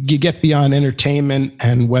reasons. You get beyond entertainment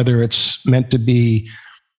and whether it's meant to be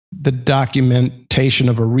the documentation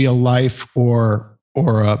of a real life or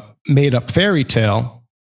a made up fairy tale.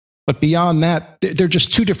 But beyond that, they're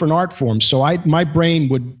just two different art forms. So my brain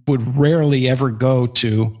would rarely ever go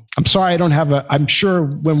to, I'm sorry, I don't have I'm sure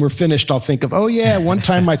when we're finished, I'll think of, oh yeah, one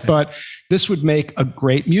time I thought this would make a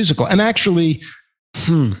great musical. And actually,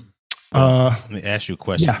 let me ask you a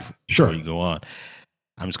question before you go on.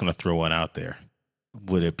 I'm just going to throw one out there.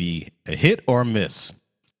 Would it be a hit or a miss?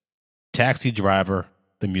 Taxi Driver,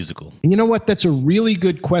 the musical. You know what? That's a really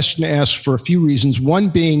good question to ask for a few reasons. One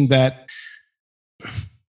being that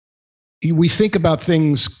we think about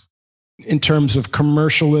things in terms of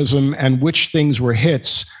commercialism and which things were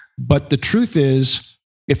hits. But the truth is,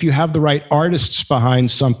 if you have the right artists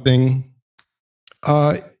behind something,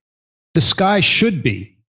 the sky should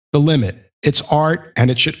be the limit. It's art, and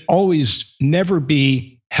it should always never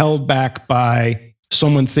be held back by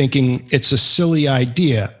someone thinking it's a silly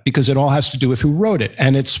idea, because it all has to do with who wrote it.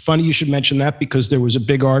 And it's funny you should mention that, because there was a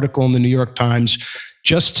big article in the New York Times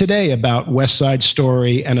just today about West Side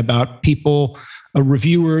Story and about people,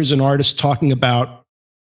 reviewers and artists talking about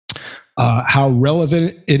how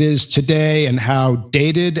relevant it is today and how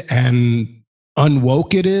dated and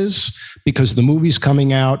unwoke it is because the movie's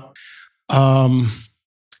coming out.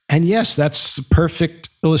 And yes, that's the perfect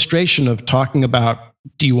illustration of talking about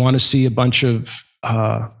do you want to see a bunch of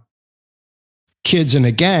kids in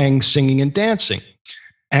a gang singing and dancing?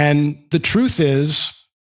 And the truth is,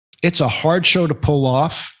 it's a hard show to pull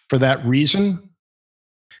off for that reason.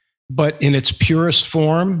 But in its purest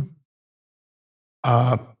form,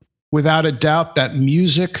 without a doubt, that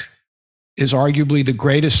music is arguably the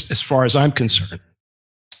greatest, as far as I'm concerned,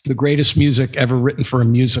 the greatest music ever written for a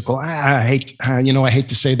musical. I hate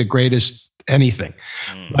to say the greatest anything,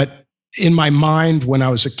 but in my mind, when I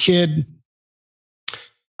was a kid,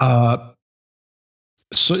 so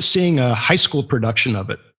seeing a high school production of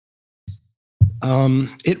it,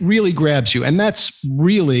 it really grabs you. And that's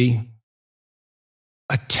really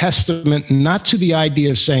a testament not to the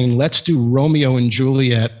idea of saying, let's do Romeo and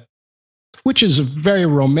Juliet, which is a very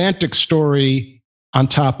romantic story on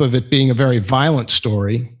top of it being a very violent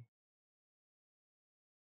story,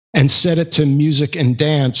 and set it to music and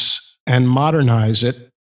dance and modernize it.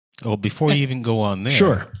 Well, before you even go on there,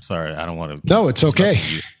 sure. Sorry, I don't want to. No, it's okay.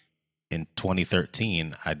 In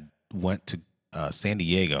 2013, I went to San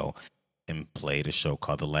Diego and played a show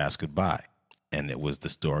called The Last Goodbye. And it was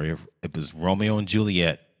it was Romeo and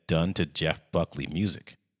Juliet done to Jeff Buckley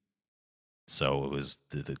music. So it was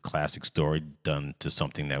the classic story done to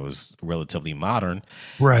something that was relatively modern.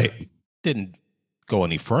 Right. Didn't go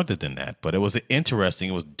any further than that, but it was interesting.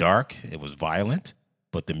 It was dark. It was violent,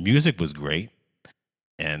 but the music was great.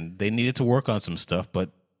 And they needed to work on some stuff,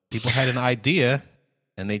 but people had an idea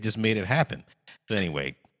and they just made it happen. But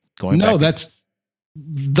anyway,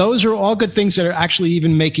 those are all good things that are actually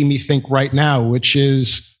even making me think right now, which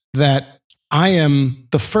is that I am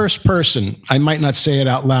the first person, I might not say it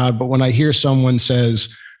out loud, but when I hear someone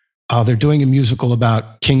says, oh, they're doing a musical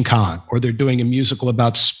about King Kong, or they're doing a musical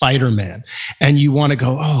about Spider-Man, and you want to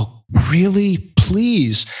go, oh, really?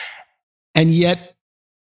 Please. And yet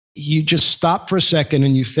you just stop for a second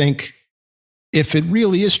and you think, if it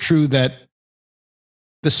really is true that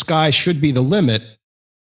the sky should be the limit,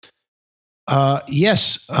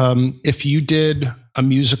 yes, if you did a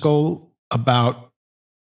musical about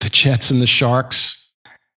the Jets and the Sharks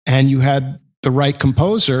and you had the right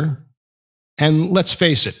composer, and let's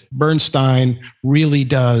face it, Bernstein really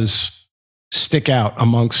does stick out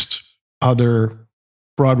amongst other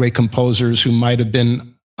Broadway composers who might have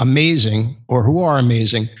been amazing or who are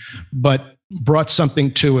amazing, but brought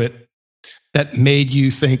something to it that made you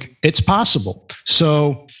think it's possible.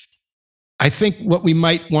 So I think what we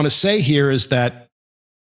might want to say here is that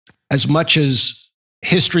as much as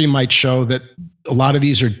history might show that a lot of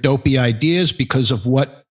these are dopey ideas because of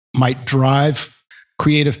what might drive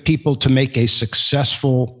creative people to make a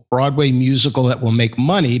successful Broadway musical that will make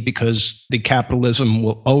money, because the capitalism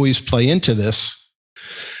will always play into this,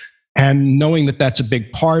 and knowing that that's a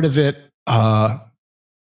big part of it,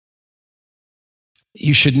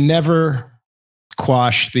 you should never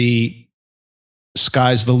quash the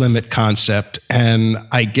sky's the limit concept. And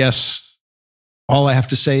I guess all I have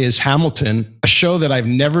to say is Hamilton, a show that I've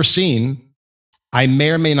never seen, I may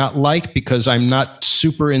or may not like because I'm not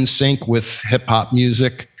super in sync with hip hop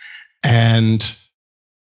music, and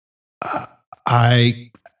I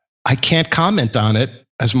can't comment on it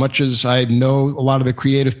as much as I know a lot of the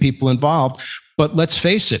creative people involved. But let's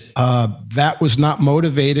face it, that was not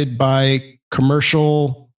motivated by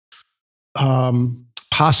commercial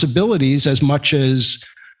possibilities as much as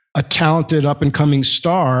a talented up-and-coming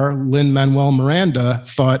star, Lin-Manuel Miranda,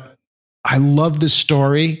 thought, I love this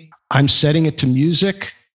story. I'm setting it to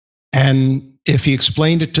music. And if he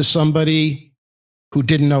explained it to somebody who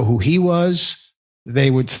didn't know who he was, they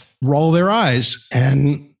would roll their eyes.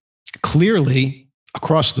 And clearly,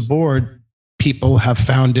 across the board, people have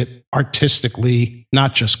found it artistically,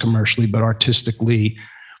 not just commercially, but artistically,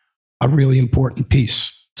 a really important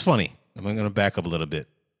piece. It's funny. I'm going to back up a little bit.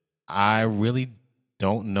 I really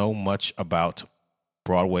don't know much about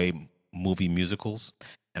Broadway movie musicals,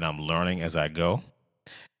 and I'm learning as I go.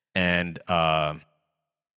 And I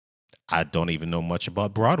don't even know much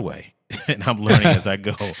about Broadway, and I'm learning as I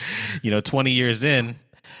go. 20 years in,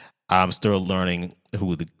 I'm still learning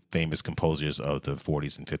who the famous composers of the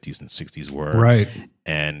 40s and 50s and 60s were. Right.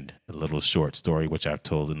 And a little short story, which I've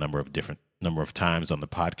told a number of times on the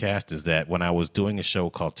podcast, is that when I was doing a show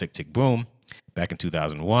called Tick, Tick, Boom back in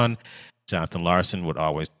 2001, Jonathan Larson would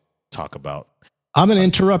always talk about. I'm going to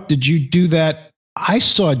interrupt. Did you do that? I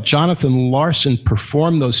saw Jonathan Larson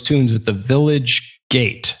perform those tunes at the Village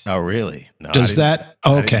Gate. Oh, really? No. Okay.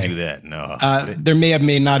 I didn't do that. No. There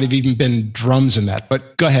may not have even been drums in that,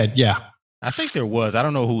 but go ahead. Yeah. I think there was. I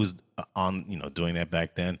don't know who was on, doing that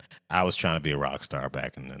back then. I was trying to be a rock star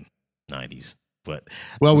back in the 90s. But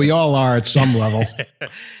well, we all are at some level,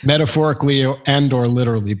 metaphorically and or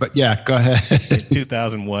literally. But yeah, go ahead. In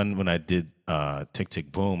 2001, when I did Tick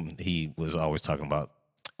Tick Boom, he was always talking about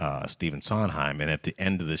Stephen Sondheim, and at the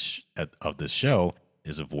end of the show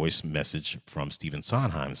is a voice message from Stephen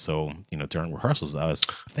Sondheim. So during rehearsals, I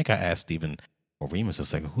think I asked Stephen or Remus, I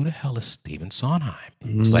was like, "Who the hell is Stephen Sondheim?"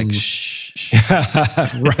 It was like, shh.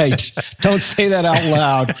 Right. Don't say that out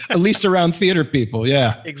loud, at least around theater people.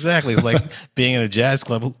 Yeah. Exactly. It's like being in a jazz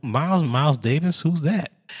club. Miles Davis, who's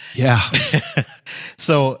that? Yeah.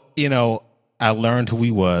 So, I learned who he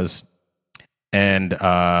was. And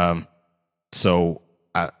so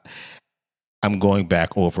I'm going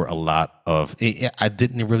back over a lot of, I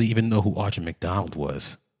didn't really even know who Audra McDonald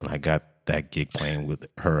was when I got that gig playing with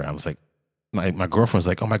her. I was like, my girlfriend was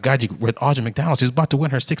like, "Oh my God, you with Audra McDonald? She's about to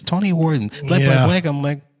win her 6th Tony Award and blank, blank, blank." I'm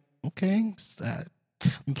like, okay, let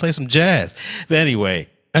me play some jazz. But anyway.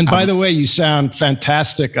 And by the way, you sound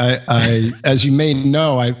fantastic. I as you may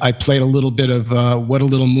know, I played a little bit of What a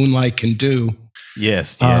Little Moonlight Can Do.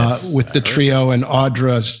 Yes. With the trio and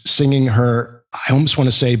Audra singing her, I almost want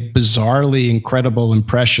to say bizarrely incredible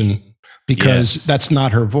impression, because that's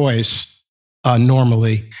not her voice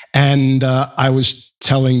normally. And I was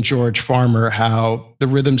telling George Farmer how the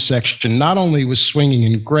rhythm section not only was swinging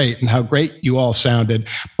and great, and how great you all sounded,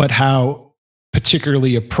 but how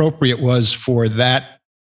particularly appropriate was for that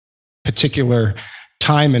particular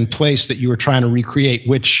time and place that you were trying to recreate,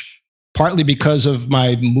 which partly because of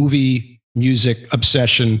my movie music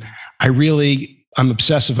obsession, I'm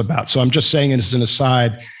obsessive about. So I'm just saying it as an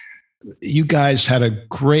aside, you guys had a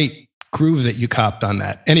great groove that you copped on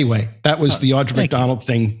that. Anyway, that was the Audra McDonald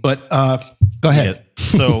thing, but go ahead. Yeah.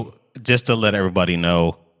 So just to let everybody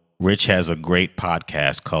know, Rich has a great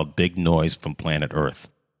podcast called Big Noise from Planet Earth.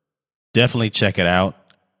 Definitely check it out.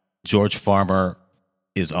 George Farmer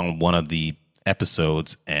is on one of the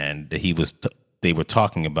episodes, and they were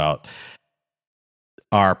talking about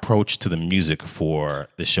our approach to the music for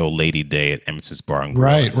the show Lady Day at Emerson's Bar and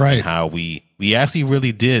Grill. Right. And how we actually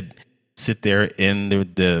really did sit there in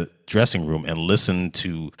the dressing room and listen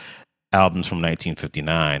to albums from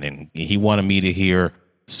 1959, and he wanted me to hear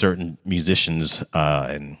certain musicians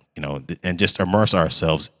and just immerse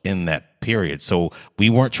ourselves in that period. So we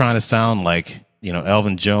weren't trying to sound like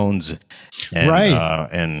Elvin Jones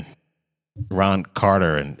and Ron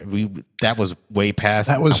Carter, and that was way past.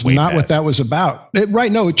 That was not what that was about.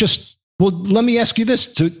 Right? No, let me ask you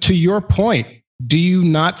this: to your point, do you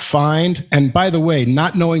not find? And by the way,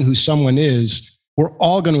 not knowing who someone is, we're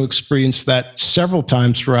all going to experience that several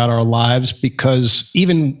times throughout our lives, because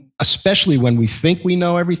especially when we think we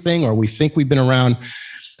know everything or we think we've been around,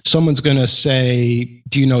 someone's going to say,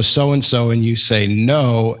 "Do you know so-and-so?" And you say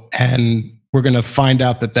no. And we're going to find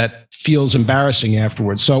out that feels embarrassing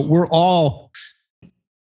afterwards. So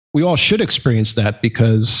we all should experience that,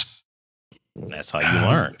 because that's how you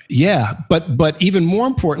learn. Yeah. But even more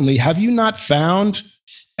importantly, have you not found,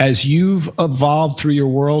 as you've evolved through your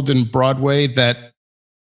world in Broadway, that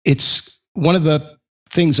it's one of the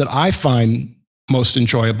things that I find most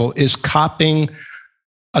enjoyable is copying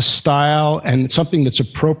a style and something that's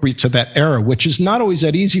appropriate to that era, which is not always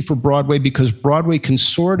that easy for Broadway, because Broadway can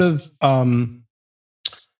sort of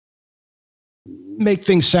make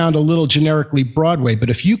things sound a little generically Broadway. But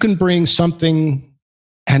if you can bring something,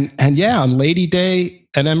 and on Lady Day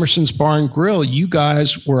at Emerson's Bar and Grill, you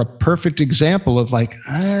guys were a perfect example of like,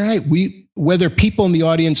 all right, whether people in the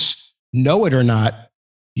audience know it or not,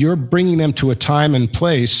 you're bringing them to a time and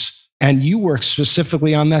place, and you work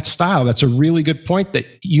specifically on that style. That's a really good point that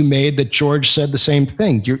you made, that George said the same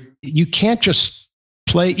thing. You can't just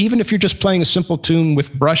play, even if you're just playing a simple tune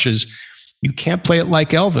with brushes, you can't play it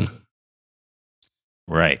like Elvin.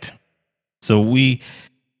 Right. So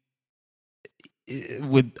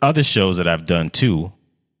with other shows that I've done too,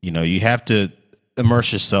 you have to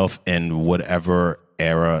immerse yourself in whatever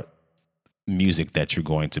era music that you're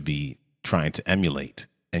going to be trying to emulate.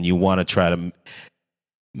 And you want to try to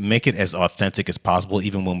make it as authentic as possible.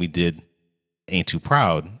 Even when we did Ain't Too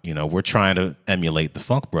Proud, we're trying to emulate the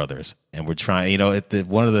Funk Brothers, and we're trying,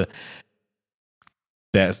 one of the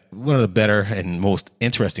better and most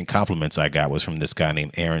interesting compliments I got was from this guy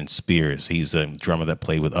named Aaron Spears. He's a drummer that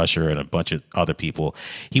played with Usher and a bunch of other people.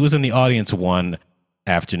 He was in the audience one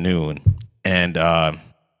afternoon, and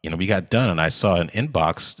we got done, and I saw an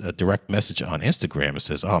inbox, a direct message on Instagram. It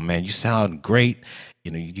says, "Oh man, you sound great.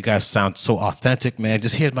 You guys sound so authentic, man.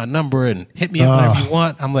 Just here's my number and hit me up whenever you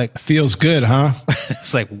want." I'm like, feels good, huh?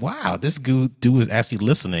 It's like, wow, this dude is actually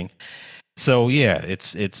listening. So yeah,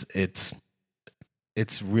 it's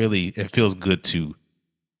really, it feels good to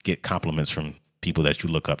get compliments from people that you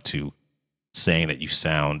look up to saying that you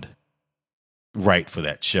sound right for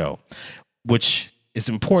that show, which is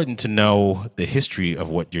important to know the history of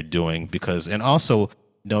what you're doing and also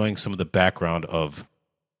knowing some of the background of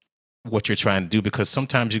what you're trying to do, because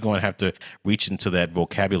sometimes you're going to have to reach into that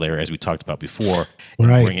vocabulary, as we talked about before,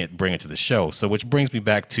 and bring it to the show. So, which brings me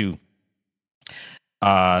back to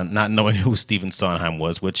not knowing who Stephen Sondheim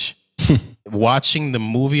was, which watching the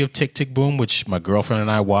movie of Tick, Tick, Boom, which my girlfriend and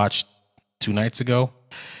I watched 2 nights ago,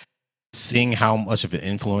 seeing how much of an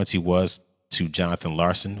influence he was to Jonathan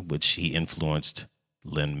Larson, which he influenced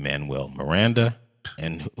Lin-Manuel Miranda,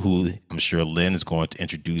 and who I'm sure Lin is going to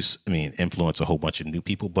influence a whole bunch of new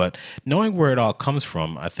people. But knowing where it all comes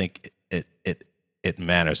from, I think it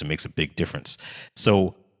matters and makes a big difference.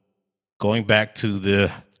 So going back to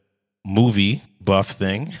the movie buff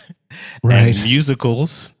thing and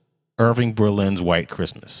musicals, Irving Berlin's White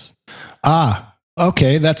Christmas.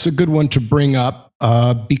 Okay, that's a good one to bring up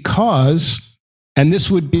because, and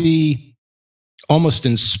this would be almost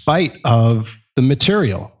in spite of the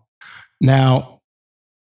material. Now,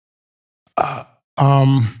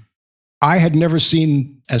 I had never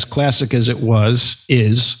seen, as classic as it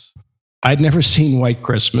I'd never seen White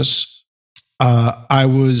Christmas. I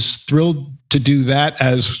was thrilled to do that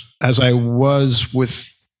as I was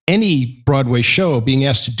with any Broadway show, being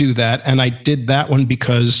asked to do that. And I did that one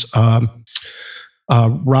because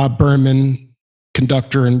Rob Berman,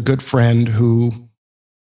 conductor and good friend,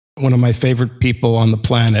 one of my favorite people on the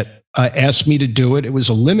planet, asked me to do it. It was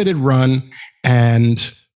a limited run,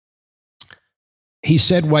 and he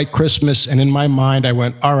said White Christmas, and in my mind, I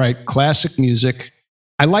went, all right, classic music.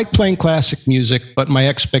 I like playing classic music, but my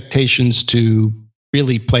expectations to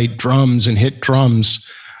really play drums and hit drums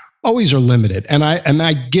always are limited. And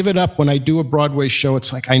I give it up when I do a Broadway show.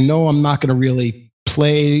 It's like, I know I'm not going to really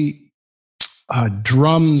play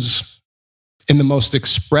drums in the most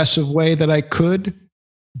expressive way that I could,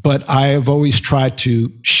 but I have always tried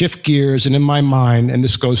to shift gears, and in my mind, and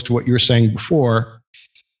this goes to what you were saying before,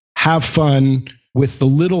 have fun with the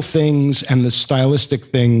little things and the stylistic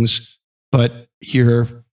things, but you're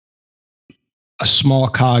a small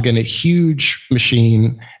cog in a huge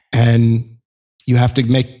machine, and you have to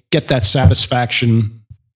get that satisfaction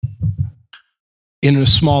in a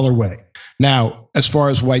smaller way. Now, as far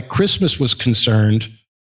as White Christmas was concerned,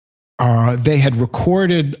 they had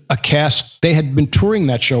recorded a cast. They had been touring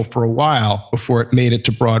that show for a while before it made it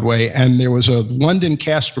to Broadway, and there was a London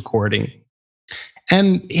cast recording.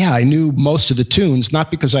 And yeah, I knew most of the tunes,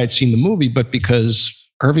 not because I'd seen the movie, but because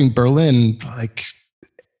Irving Berlin,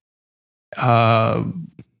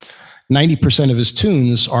 90% of his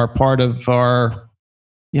tunes are part of our,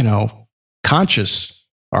 conscious,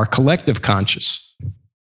 our collective conscious.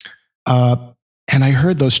 And I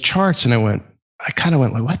heard those charts and I kind of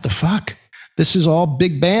went like, what the fuck? This is all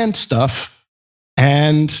big band stuff.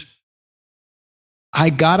 And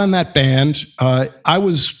I got on that band. I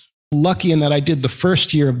was lucky in that I did the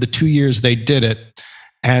first year of the 2 years they did it.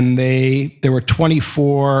 And there were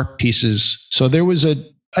 24 pieces. So there was a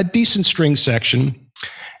decent string section.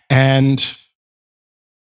 And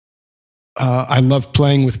I loved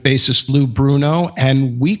playing with bassist Lou Bruno.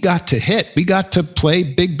 And we got to play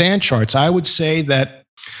big band charts. I would say that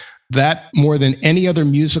more than any other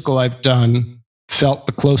musical I've done felt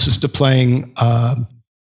the closest to playing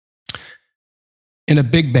in a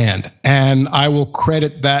big band. And I will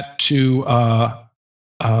credit that to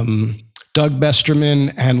Doug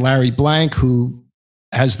Besterman and Larry Blank, who,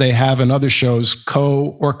 as they have in other shows,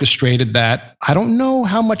 co-orchestrated that. I don't know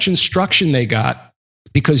how much instruction they got,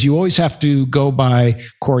 because you always have to go by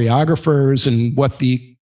choreographers and what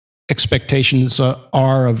the expectations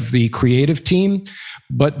are of the creative team.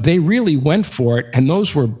 But they really went for it. And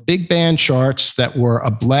those were big band charts that were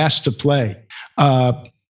a blast to play.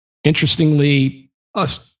 Interestingly,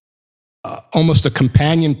 almost a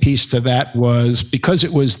companion piece to that was, because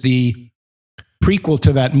it was the prequel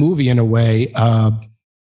to that movie in a way.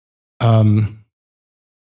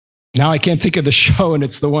 Now I can't think of the show, and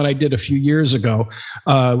it's the one I did a few years ago,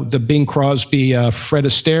 the Bing Crosby, Fred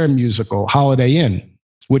Astaire musical, Holiday Inn,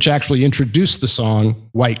 which actually introduced the song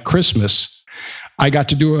White Christmas. I got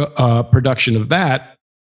to do a production of that,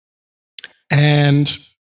 and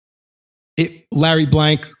Larry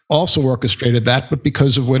Blank also orchestrated that, but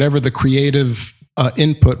because of whatever the creative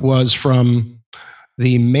input was from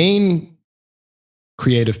the main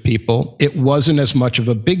creative people, it wasn't as much of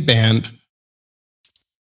a big band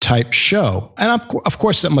type show. And of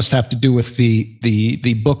course, that must have to do with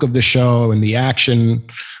the book of the show and the action,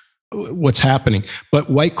 what's happening. But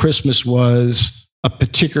White Christmas was a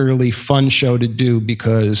particularly fun show to do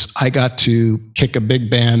because I got to kick a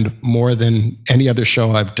big band more than any other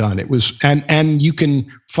show I've done. It was, and you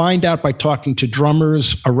can find out by talking to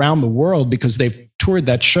drummers around the world because they've toured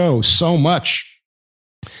that show so much.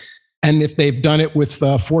 And if they've done it with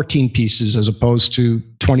 14 pieces as opposed to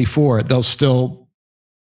 24, they'll still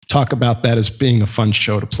talk about that as being a fun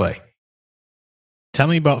show to play. Tell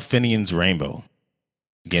me about Finian's Rainbow.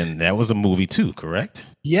 Again, that was a movie too, correct?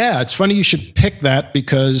 Yeah, it's funny you should pick that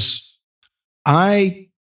because I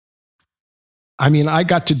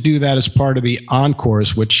got to do that as part of the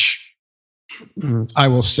encores, which I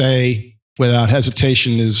will say without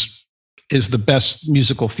hesitation is the best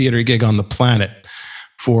musical theater gig on the planet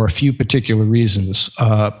for a few particular reasons.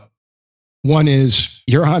 One is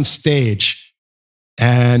you're on stage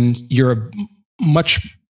and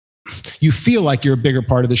you feel like you're a bigger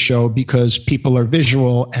part of the show because people are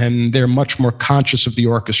visual and they're much more conscious of the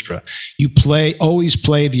orchestra. You always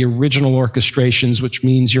play the original orchestrations, which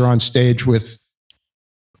means you're on stage with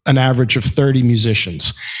an average of 30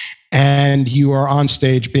 musicians. And you are on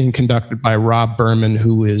stage being conducted by Rob Berman,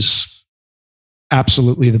 who is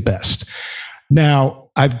absolutely the best. Now,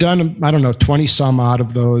 I've done, 20 some odd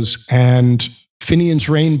of those, and Finian's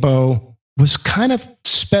Rainbow was kind of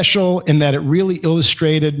special in that it really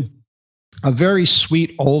illustrated a very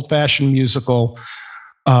sweet, old-fashioned musical,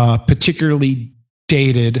 particularly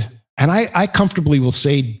dated, and I comfortably will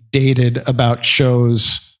say dated about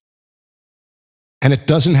shows, and it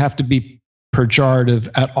doesn't have to be pejorative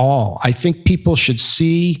at all. I think people should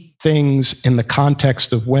see things in the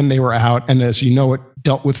context of when they were out, and as you know, it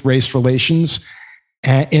dealt with race relations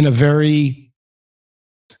in a very...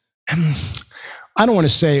 I don't want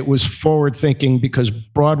to say it was forward-thinking because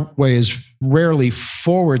Broadway is rarely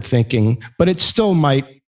forward-thinking, but it still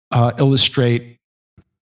might illustrate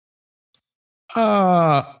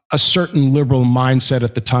a certain liberal mindset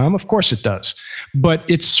at the time. Of course it does. But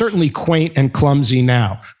it's certainly quaint and clumsy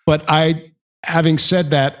now. But having said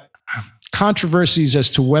that, controversies as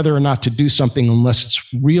to whether or not to do something unless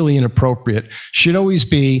it's really inappropriate should always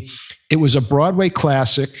be, it was a Broadway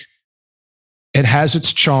classic. It has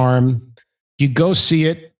its charm. You go see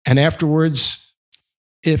it, and afterwards,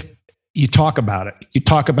 if you talk about it, you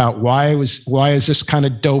talk about why is this kind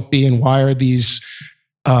of dopey, and why are these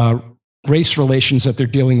race relations that they're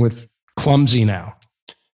dealing with clumsy now.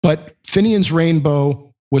 But Finian's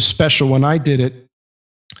Rainbow was special when I did it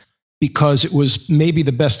because it was maybe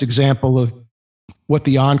the best example of what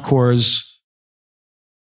the encores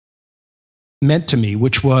meant to me,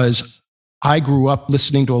 which was I grew up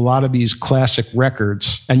listening to a lot of these classic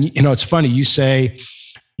records. And, it's funny, you say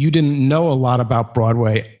you didn't know a lot about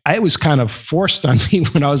Broadway. It was kind of forced on me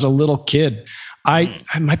when I was a little kid.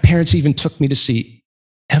 My parents even took me to see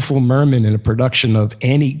Ethel Merman in a production of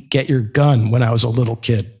Annie, Get Your Gun when I was a little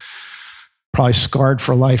kid. Probably scarred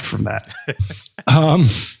for life from that.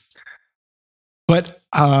 But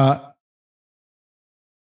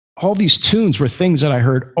all these tunes were things that I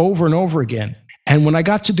heard over and over again. And when I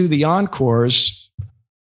got to do the encores,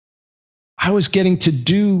 I was getting to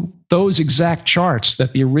do those exact charts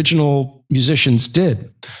that the original musicians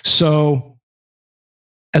did. So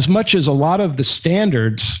as much as a lot of the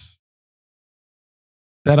standards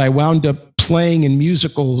that I wound up playing in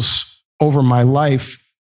musicals over my life,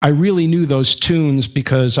 I really knew those tunes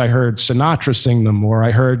because I heard Sinatra sing them, or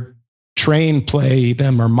I heard Train play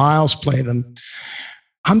them, or Miles play them.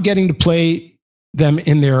 I'm getting to play them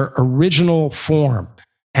in their original form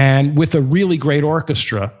and with a really great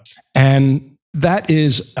orchestra. And that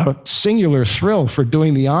is a singular thrill for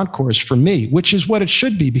doing the encores for me, which is what it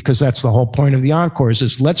should be, because that's the whole point of the encores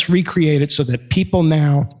is let's recreate it so that people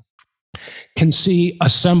now can see a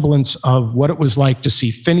semblance of what it was like to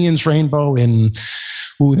see Finian's Rainbow in,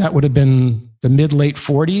 that would have been the mid-late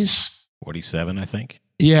 40s. 47, I think.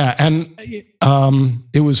 Yeah, and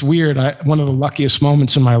it was weird. One of the luckiest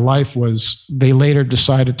moments in my life was they later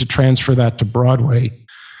decided to transfer that to Broadway.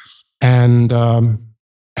 And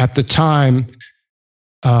at the time,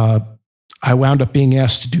 I wound up being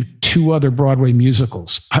asked to do 2 other Broadway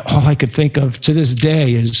musicals. All I could think of to this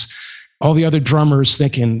day is all the other drummers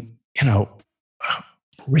thinking,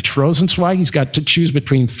 Rich Rosenzweig, he's got to choose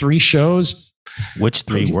between 3 shows. Which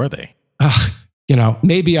 3 were they?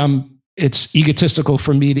 Maybe it's egotistical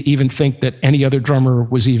for me to even think that any other drummer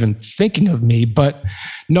was even thinking of me, but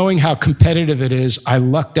knowing how competitive it is, I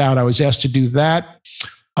lucked out. I was asked to do that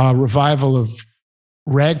revival of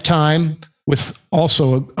Ragtime with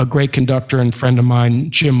also a great conductor and friend of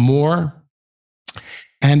mine, Jim Moore,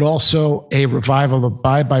 and also a revival of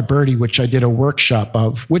Bye Bye Birdie, which I did a workshop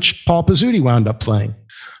of, which Paul Pizzuti wound up playing.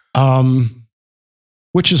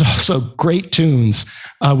 which is also great tunes.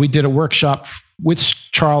 We did a workshop with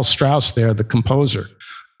Charles Strauss there, the composer.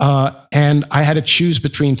 And I had to choose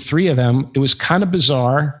between three of them. It was kind of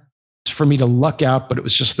bizarre for me to luck out, but it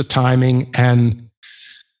was just the timing. And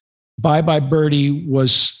Bye Bye Birdie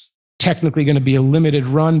was technically going to be a limited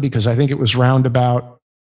run because I think it was Roundabout.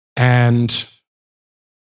 And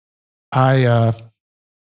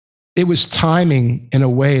it was timing in a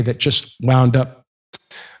way that just wound up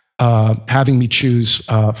having me choose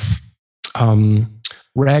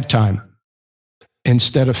Ragtime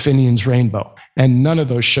instead of Finian's Rainbow. And none of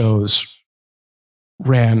those shows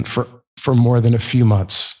ran for more than a few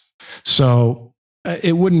months. So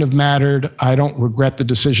it wouldn't have mattered. I don't regret the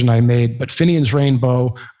decision I made, but Finian's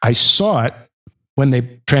Rainbow, I saw it when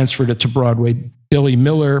they transferred it to Broadway. Billy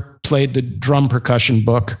Miller played the drum percussion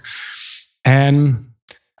book. And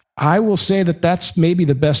I will say that that's maybe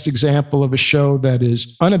the best example of a show that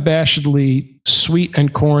is unabashedly sweet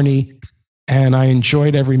and corny, and I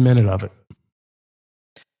enjoyed every minute of it.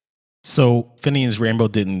 So Finian's Rainbow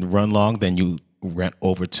didn't run long, then you went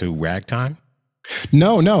over to Ragtime?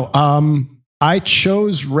 No. I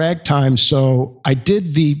chose Ragtime, so I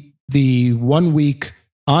did the 1 week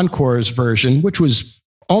encores version, which was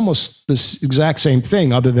almost this exact same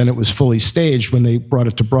thing, other than it was fully staged when they brought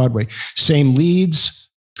it to Broadway. Same leads.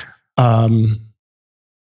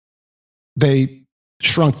 They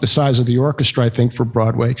shrunk the size of the orchestra, I think, for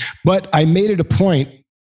Broadway. But I made it a point,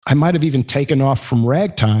 I might have even taken off from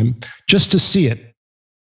Ragtime just to see it,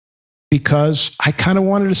 because I kind of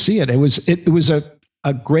wanted to see it. It was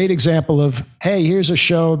a great example of, hey, here's a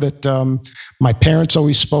show that my parents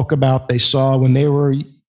always spoke about. They saw when they were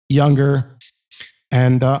younger.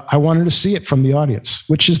 And I wanted to see it from the audience,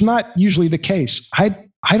 which is not usually the case.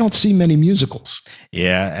 I don't see many musicals.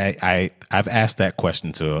 Yeah, I've asked that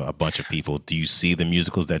question to a bunch of people. Do you see the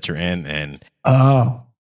musicals that you're in? And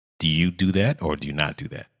do you do that or do you not do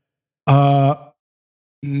that?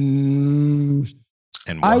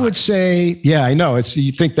 And why? I would say, yeah, I know.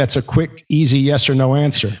 You think that's a quick, easy yes or no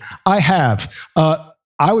answer. I have.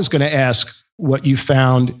 I was going to ask what you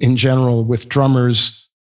found in general with drummers,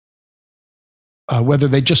 whether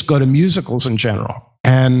they just go to musicals in general.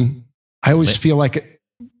 And I always feel like,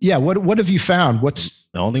 what have you found? What's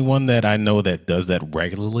the only one that I know that does that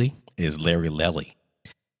regularly is Larry Lelly.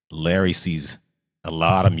 Larry sees a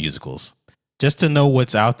lot of musicals just to know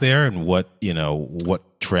what's out there and what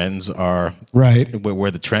trends are, right,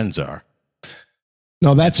 where the trends are.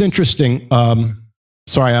 No, that's interesting.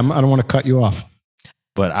 Sorry, I don't want to cut you off.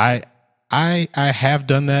 But I have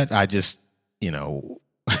done that. I just,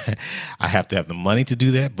 I have to have the money to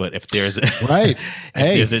do that. But if there's right,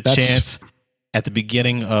 there's a chance at the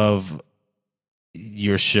beginning of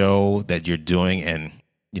your show that you're doing, and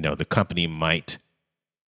the company might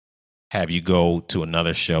have you go to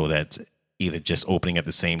another show that's either just opening at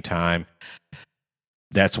the same time,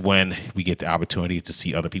 that's when we get the opportunity to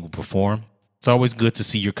see other people perform. It's always good to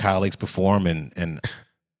see your colleagues perform. And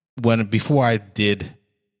before I did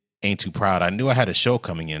Ain't Too Proud, I knew I had a show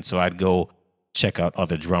coming in, so I'd go check out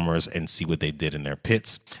other drummers and see what they did in their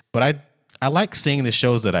pits. But I like seeing the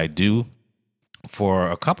shows that I do for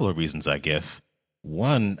a couple of reasons, I guess.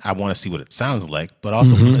 One, I want to see what it sounds like, but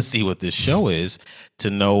also want to see what this show is, to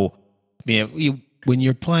know, when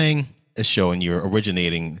you're playing a show and you're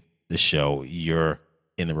originating the show, you're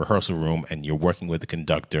in the rehearsal room and you're working with the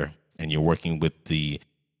conductor and you're working with the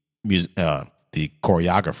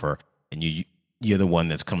choreographer, and you're the one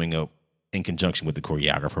that's coming up in conjunction with the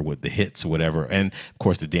choreographer with the hits or whatever. And of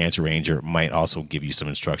course, the dance arranger might also give you some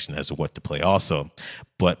instruction as to what to play also.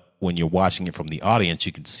 But when you're watching it from the audience,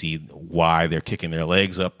 you can see why they're kicking their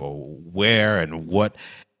legs up, or where and what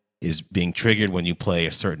is being triggered when you play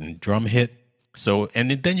a certain drum hit. So,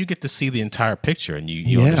 and then you get to see the entire picture, and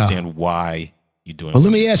you understand why you're doing it. Well,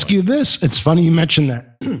 let me ask you this. It's funny you mentioned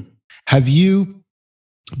that. Have you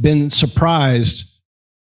been surprised?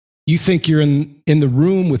 You think you're in the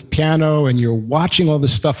room with piano and you're watching all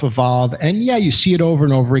this stuff evolve, and you see it over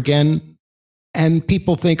and over again, and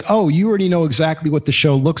people think, oh, you already know exactly what the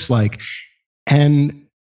show looks like. And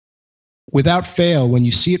without fail, when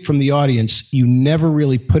you see it from the audience, you never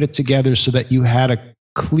really put it together so that you had a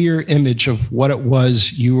clear image of what it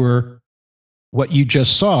was what you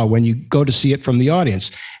just saw when you go to see it from the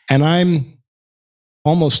audience. And I'm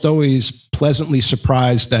almost always pleasantly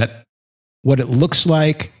surprised at what it looks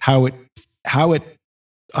like, how it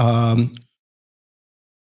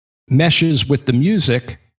meshes with the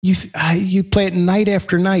music. You play it night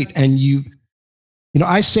after night, and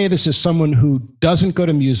I say this as someone who doesn't go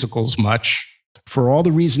to musicals much for all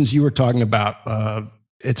the reasons you were talking about.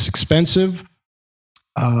 It's expensive.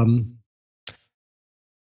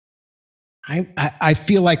 I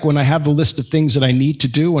feel like when I have the list of things that I need to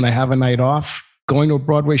do when I have a night off, going to a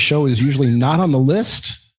Broadway show is usually not on the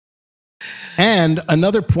list. And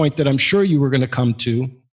another point that I'm sure you were going to come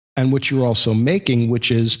to, and which you're also making,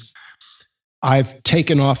 which is I've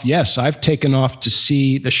taken off to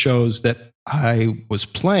see the shows that I was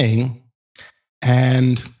playing.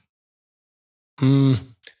 And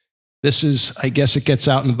this is, I guess it gets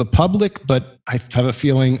out into the public, but I have a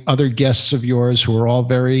feeling other guests of yours who are all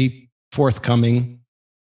very forthcoming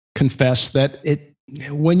confess that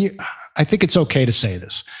I think it's okay to say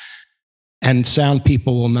this, and sound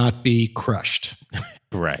people will not be crushed.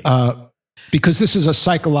 Right. Because this is a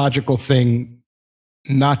psychological thing,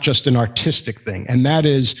 not just an artistic thing. And that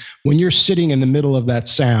is when you're sitting in the middle of that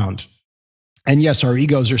sound, and yes, our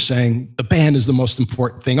egos are saying the band is the most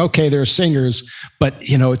important thing. Okay, there are singers, but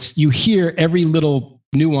you hear every little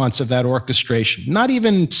nuance of that orchestration, not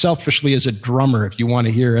even selfishly as a drummer, if you want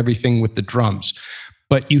to hear everything with the drums,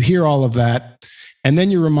 but you hear all of that. And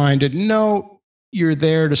then you're reminded, no, you're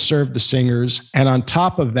there to serve the singers. And on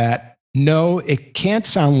top of that, no, it can't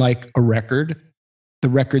sound like a record, the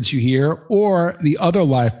records you hear, or the other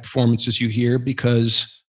live performances you hear,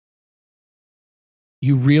 because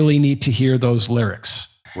you really need to hear those lyrics.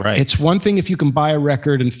 Right. It's one thing if you can buy a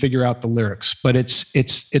record and figure out the lyrics, but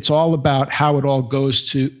it's all about how it all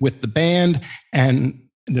goes with the band and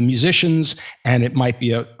the musicians, and it might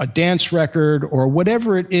be a dance record or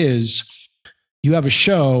whatever it is. You have a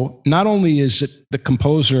show, not only is it the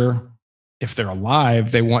composer, if they're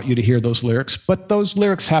alive, they want you to hear those lyrics, but those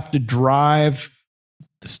lyrics have to drive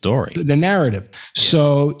the story, the narrative. Yeah.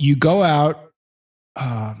 So you go out,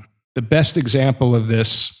 the best example of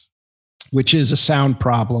this, which is a sound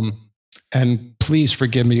problem, and please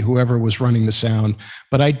forgive me, whoever was running the sound,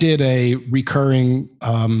 but I did a recurring,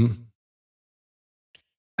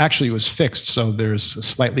 actually it was fixed, so there's a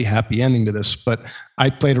slightly happy ending to this, but I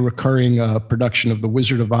played a recurring production of The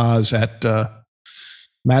Wizard of Oz at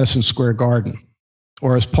Madison Square Garden,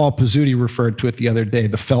 or as Paul Pizzuti referred to it the other day,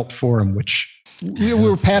 the Felt Forum, which we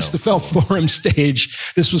were past the Felt Forum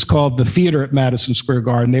stage. This was called the Theater at Madison Square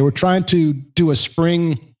Garden. They were trying to do a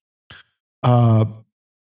spring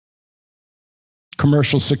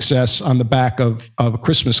commercial success on the back of A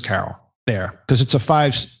Christmas Carol there, because it's a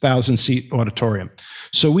 5,000-seat auditorium.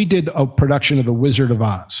 So we did a production of The Wizard of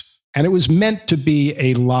Oz, and it was meant to be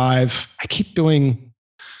a live. I keep doing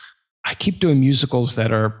musicals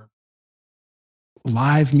that are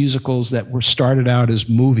live musicals that were started out as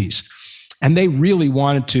movies. And they really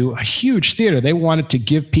wanted a huge theater, they wanted to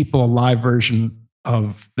give people a live version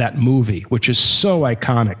of that movie, which is so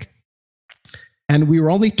iconic. And we were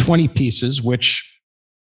only 20 pieces, which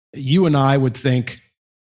you and I would think,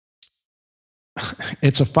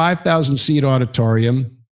 it's a 5,000-seat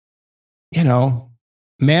auditorium,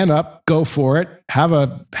 man up, go for it. Have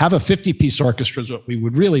a 50-piece orchestra is what we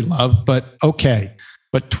would really love, but okay.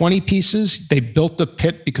 But 20 pieces, they built a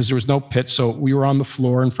pit because there was no pit. So we were on the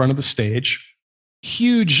floor in front of the stage.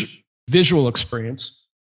 Huge visual experience.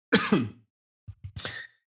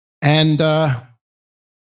 And I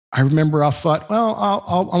remember I thought, well,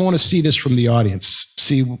 I want to see this from the audience,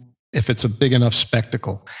 see if it's a big enough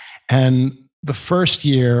spectacle. And the first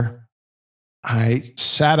year, I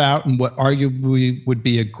sat out in what arguably would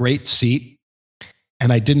be a great seat.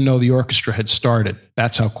 And I didn't know the orchestra had started.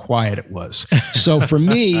 That's how quiet it was. So for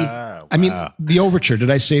me, wow. I mean, the overture, did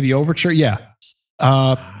I say the overture? Yeah.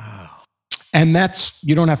 Wow. And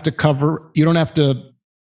you don't have to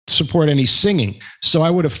support any singing. So I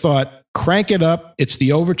would have thought, crank it up. It's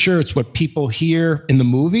the overture. It's what people hear in the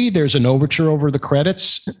movie. There's an overture over the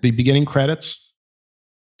credits, the beginning credits.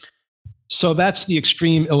 So that's the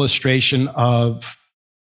extreme illustration of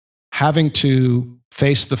having to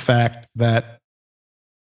face the fact that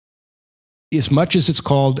as much as it's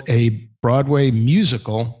called a Broadway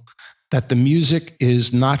musical, that the music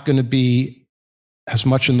is not going to be as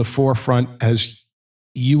much in the forefront as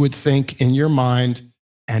you would think in your mind,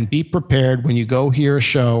 and be prepared when you go hear a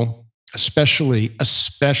show, especially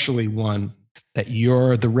one that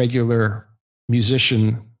you're the regular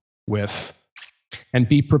musician with, and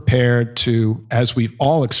be prepared to, as we've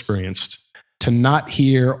all experienced, to not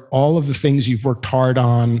hear all of the things you've worked hard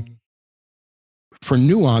on for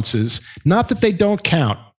nuances, not that they don't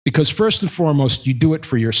count, because first and foremost, you do it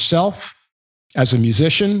for yourself as a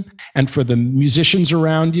musician and for the musicians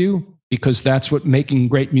around you, because that's what making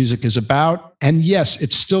great music is about. And yes,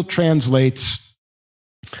 it still translates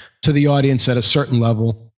to the audience at a certain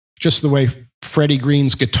level, just the way Freddie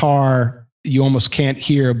Green's guitar, you almost can't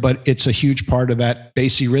hear, but it's a huge part of that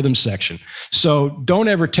bassy rhythm section. So don't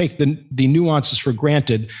ever take the nuances for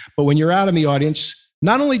granted. But when you're out in the audience,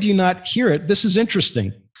 not only do you not hear it, this is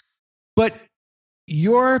interesting, but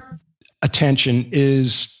your attention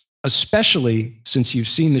is, especially since you've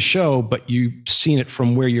seen the show, but you've seen it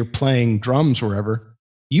from where you're playing drums, wherever,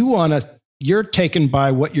 you're taken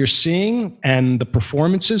by what you're seeing and the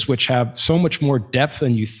performances, which have so much more depth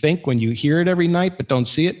than you think when you hear it every night, but don't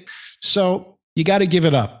see it. So you got to give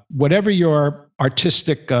it up. Whatever your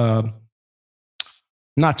artistic, not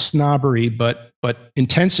snobbery, but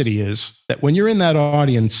intensity is, that when you're in that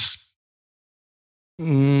audience,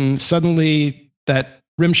 suddenly that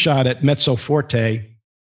rim shot at mezzo forte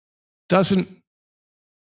doesn't,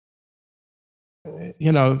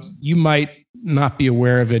 you might not be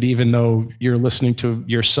aware of it, even though you're listening to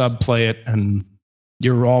your sub play it and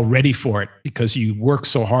you're all ready for it because you work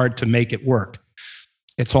so hard to make it work.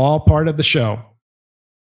 It's all part of the show.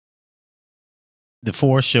 The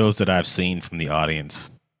 4 shows that I've seen from the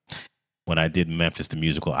audience when I did Memphis the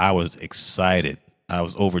Musical, I was excited. I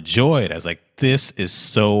was overjoyed. I was like, this is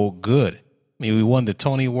so good. I mean, we won the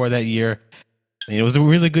Tony Award that year. I mean, it was a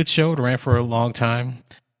really good show. It ran for a long time.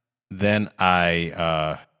 Then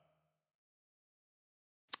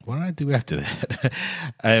what did I do after that?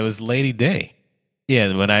 It was Lady Day.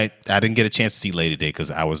 Yeah, when I didn't get a chance to see Lady Day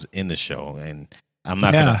because I was in the show, and I'm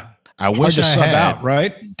not gonna. I wish I sub had. out,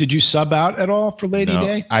 right? Did you sub out at all for Lady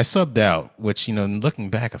Day? I subbed out, which, looking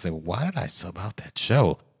back, I was like, why did I sub out that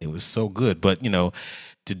show? It was so good. But,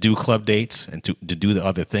 to do club dates and to do the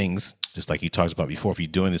other things, just like you talked about before, if you're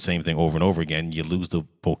doing the same thing over and over again, you lose the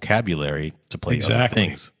vocabulary to play other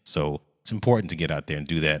things. So it's important to get out there and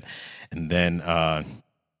do that. And then,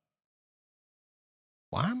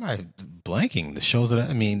 why am I blanking? The shows that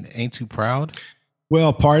Ain't Too Proud?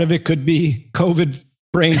 Well, part of it could be COVID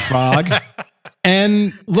brain fog.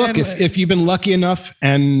 And look, if you've been lucky enough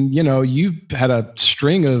and, you've had a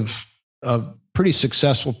string of pretty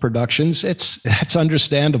successful productions, it's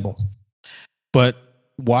understandable. But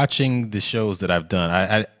watching the shows that I've done,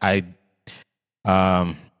 I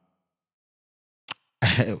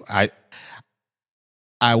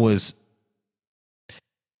was,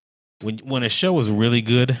 when a show was really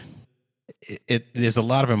good, there's a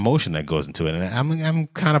lot of emotion that goes into it, and I'm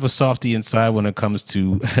kind of a softie inside when it comes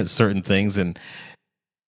to certain things. And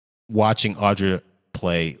watching Audra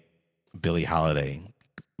play Billie Holiday,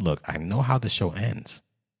 look, I know how the show ends.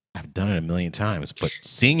 I've done it a million times, but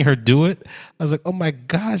seeing her do it, I was like, "Oh my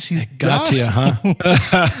God, she's got to you, huh?"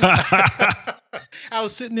 I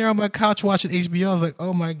was sitting there on my couch watching HBO. I was like,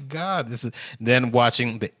 "Oh my God, this is." Then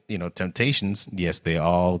watching the Temptations. Yes, they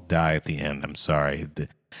all die at the end. I'm sorry.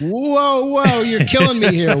 Whoa, you're killing me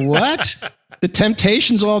here. What? The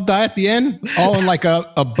Temptations all die at the end? All in like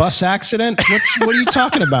a bus accident? What are you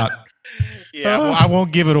talking about? Yeah, I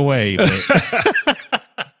won't give it away. But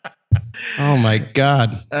oh my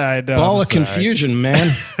God. I know. Ball of confusion,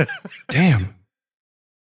 man. Damn.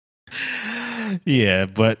 Yeah,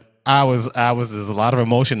 but there's a lot of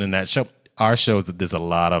emotion in that show. Our shows, that there's a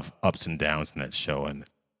lot of ups and downs in that show. And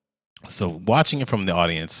so watching it from the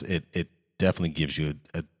audience, it definitely gives you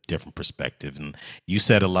a different perspective. And you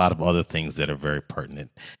said a lot of other things that are very pertinent,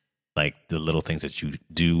 like the little things that you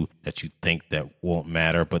do that you think that won't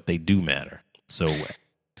matter, but they do matter. So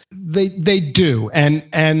they do.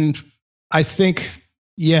 And I think,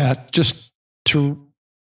 just to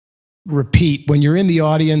repeat, when you're in the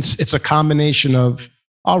audience, it's a combination of,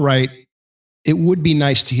 all right, it would be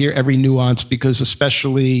nice to hear every nuance, because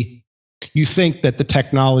especially you think that the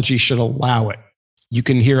technology should allow it. You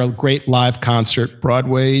can hear a great live concert,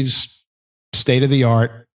 Broadway's state of the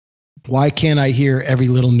art. Why can't I hear every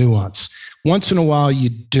little nuance? Once in a while you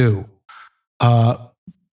do. But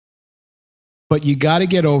you got to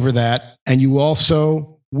get over that. And you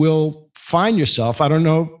also will find yourself, I don't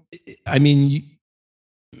know,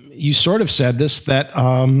 you sort of said this, that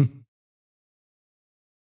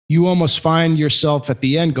you almost find yourself at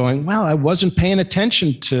the end going, well, I wasn't paying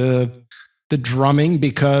attention to the drumming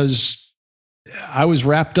because I was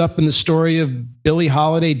wrapped up in the story of Billie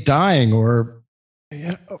Holiday dying,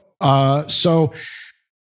 so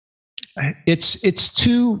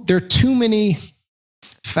there are too many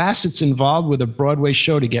facets involved with a Broadway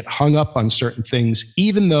show to get hung up on certain things,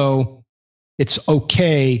 even though it's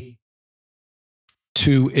okay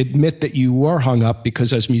to admit that you were hung up,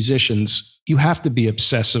 because as musicians, you have to be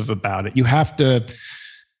obsessive about it. You have to,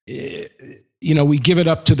 we give it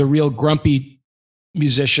up to the real grumpy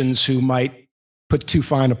musicians who might put too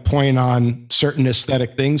fine a point on certain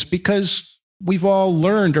aesthetic things, because we've all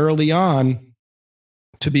learned early on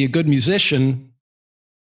to be a good musician,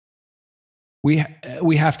 we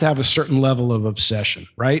have to have a certain level of obsession,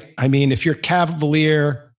 right? I mean, if you're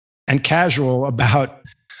cavalier and casual about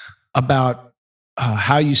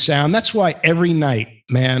how you sound. That's why every night,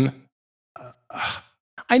 man,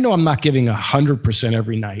 I know I'm not giving 100%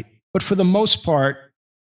 every night, but for the most part,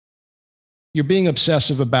 you're being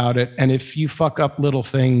obsessive about it. And if you fuck up little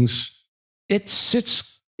things, it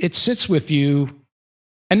sits with you.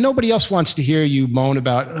 And nobody else wants to hear you moan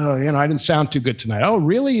about, oh, I didn't sound too good tonight. Oh,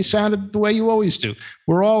 really? You sounded the way you always do.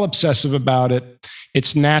 We're all obsessive about it.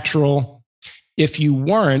 It's natural. If you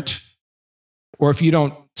weren't, or if you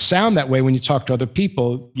don't sound that way when you talk to other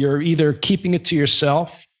people, you're either keeping it to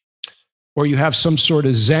yourself, or you have some sort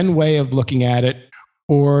of Zen way of looking at it,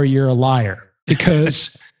 or you're a liar.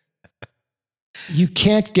 Because you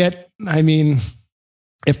can't get,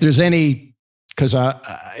 if there's any, because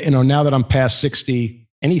now that I'm past 60,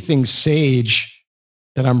 anything sage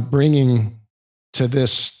that I'm bringing to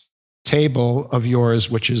this table of yours,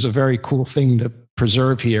 which is a very cool thing to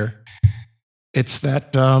preserve here, it's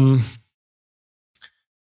that, that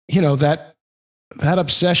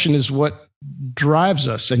obsession is what drives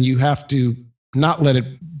us, and you have to not let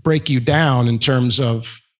it break you down in terms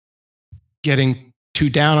of getting too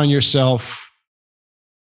down on yourself,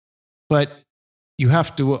 but you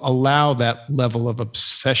have to allow that level of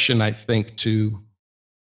obsession, I think,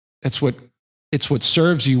 it's what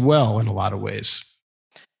serves you well in a lot of ways.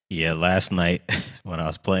 Yeah, last night when I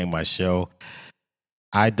was playing my show,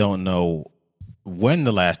 I don't know when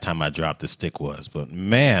the last time I dropped a stick was, but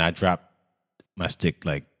man, I dropped my stick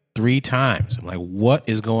like 3 times. I'm like, what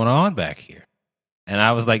is going on back here? And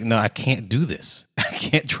I was like, no, I can't do this. I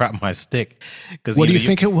can't drop my stick. What do you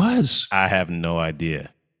think it was? I have no idea.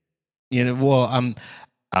 Well,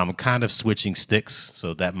 I'm kind of switching sticks,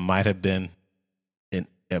 so that might have been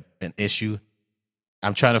an issue.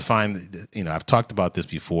 I'm trying to find, I've talked about this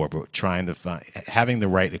before, but having the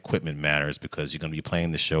right equipment matters, because you're going to be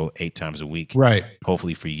playing the show 8 times a week. Right.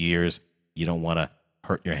 Hopefully for years. You don't want to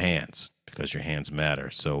hurt your hands, because your hands matter.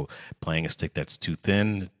 So playing a stick that's too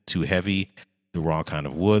thin, too heavy, the wrong kind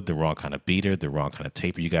of wood, the wrong kind of beater, the wrong kind of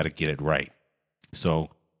taper, you got to get it right. So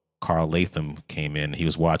Carl Latham came in. He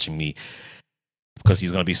was watching me because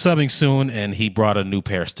he's going to be subbing soon, and he brought a new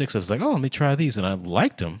pair of sticks. I was like, oh, let me try these. And I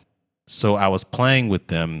liked them. So I was playing with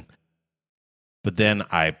them, but then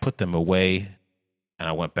I put them away, and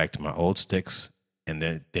I went back to my old sticks, and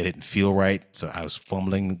they didn't feel right. So I was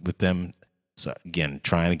fumbling with them. So again,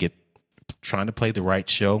 trying to play the right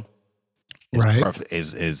show as right. perfect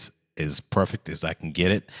as perfect as I can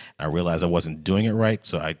get it. I realized I wasn't doing it right,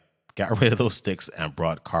 so I got rid of those sticks and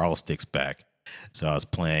brought Carl's sticks back. So I was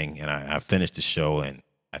playing, and I finished the show, and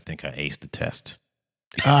I think I aced the test.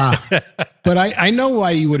 But I know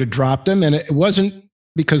why you would have dropped them, and it wasn't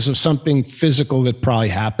because of something physical that probably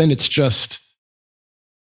happened. It's just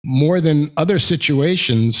more than other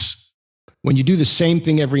situations. When you do the same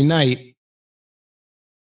thing every night,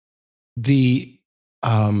 the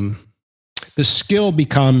skill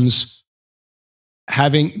becomes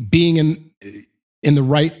being in the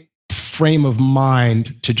right frame of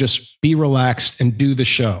mind to just be relaxed and do the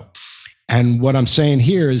show. And what I'm saying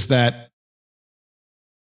here is that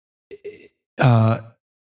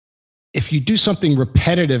if you do something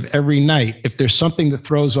repetitive every night, if there's something that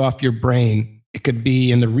throws off your brain, it could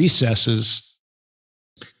be in the recesses,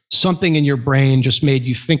 something in your brain just made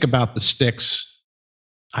you think about the sticks,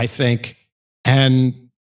 I think. And,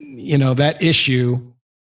 that issue,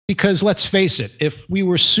 because let's face it, if we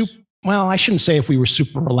were I shouldn't say if we were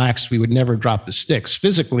super relaxed, we would never drop the sticks.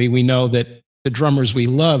 Physically, we know that the drummers we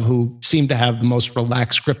love, who seem to have the most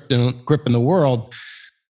relaxed grip in the world,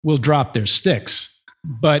 will drop their sticks.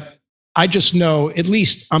 But I just know, at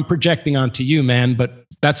least I'm projecting onto you, man, but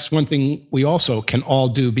that's one thing we also can all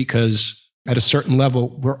do, because at a certain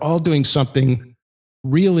level, we're all doing something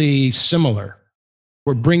really similar.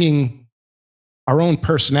 We're bringing our own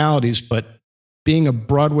personalities, but being a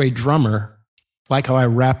Broadway drummer, like how I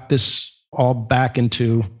wrap this all back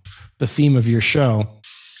into the theme of your show,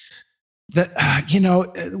 that,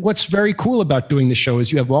 what's very cool about doing the show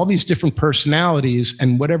is you have all these different personalities,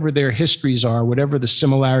 and whatever their histories are, whatever the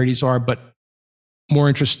similarities are, but more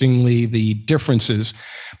interestingly, the differences.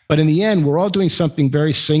 But in the end, we're all doing something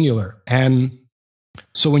very singular. And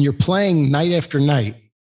so when you're playing night after night,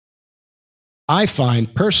 I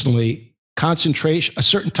find personally, concentration, a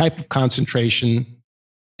certain type of concentration,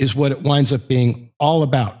 is what it winds up being all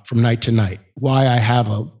about from night to night. Why I have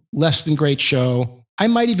a less than great show. I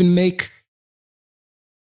might even make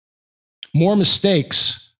more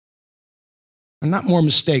mistakes, or not more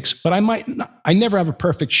mistakes, but I never have a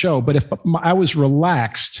perfect show. But if I was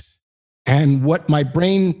relaxed, and what my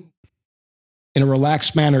brain in a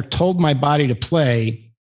relaxed manner told my body to play,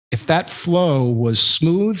 if that flow was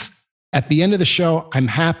smooth, At the end of the show, I'm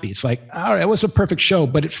happy. It's like, all right, it was a perfect show,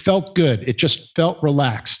 but it felt good. It just felt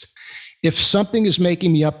relaxed. If something is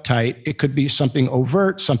making me uptight, it could be something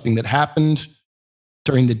overt, something that happened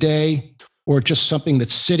during the day, or just something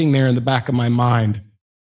that's sitting there in the back of my mind.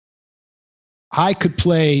 I could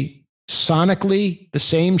play sonically the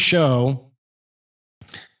same show.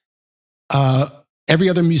 Every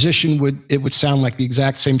other musician would sound like the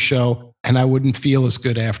exact same show, and I wouldn't feel as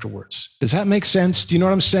good afterwards. Does that make sense? Do you know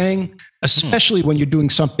what I'm saying? Especially when you're doing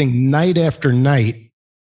something night after night,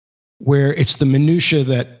 where it's the minutia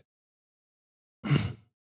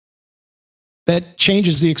that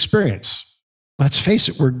changes the experience. Let's face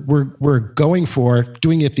it, we're going for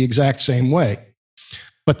doing it the exact same way,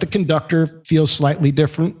 but the conductor feels slightly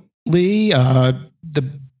differently.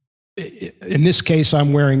 In this case,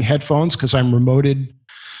 I'm wearing headphones because I'm remoted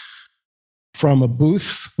from a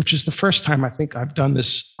booth, which is the first time I think I've done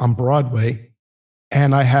this on Broadway.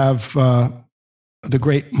 And I have the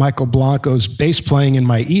great Michael Blanco's bass playing in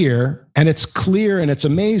my ear, and it's clear and it's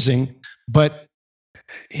amazing. But,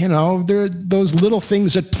 you know, there are those little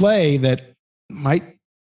things at play that might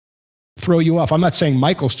throw you off. I'm not saying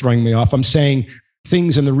Michael's throwing me off. I'm saying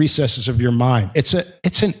things in the recesses of your mind. It's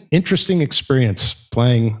an interesting experience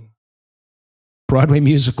playing Broadway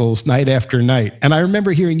musicals night after night. And I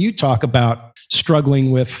remember hearing you talk about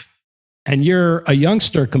struggling with, and you're a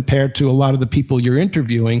youngster compared to a lot of the people you're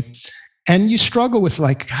interviewing, and you struggle with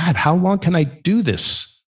like, God, how long can I do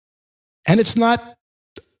this? And it's not,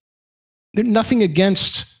 there's nothing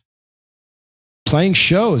against playing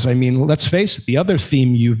shows. I mean, let's face it, the other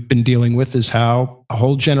theme you've been dealing with is how a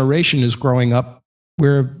whole generation is growing up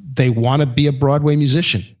where they want to be a Broadway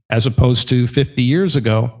musician as opposed to 50 years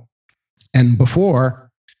ago. And before,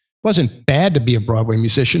 it wasn't bad to be a Broadway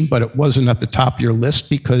musician, but it wasn't at the top of your list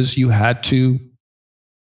because you had to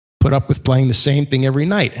put up with playing the same thing every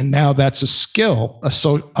night. And now that's a skill, a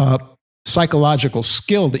psychological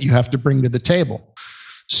skill that you have to bring to the table.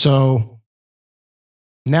 So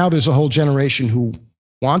now there's a whole generation who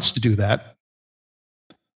wants to do that.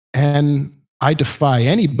 And I defy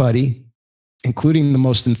anybody, including the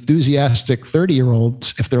most enthusiastic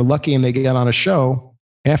 30-year-olds, if they're lucky and they get on a show,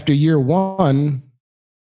 after year one,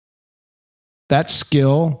 that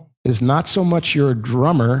skill is not so much you're a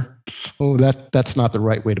drummer. Oh, that's not the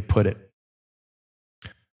right way to put it.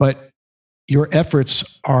 But your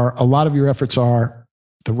efforts are, a lot of your efforts are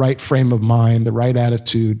the right frame of mind, the right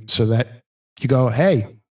attitude, so that you go,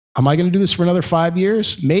 hey, am I going to do this for another 5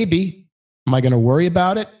 years? Maybe. Am I going to worry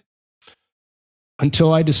about it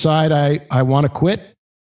until I decide I want to quit?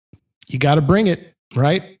 You got to bring it,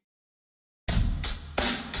 right?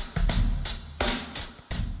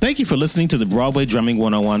 Thank you for listening to the Broadway Drumming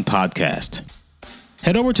 101 podcast.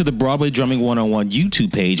 Head over to the Broadway Drumming 101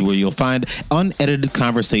 YouTube page where you'll find unedited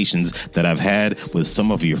conversations that I've had with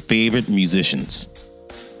some of your favorite musicians.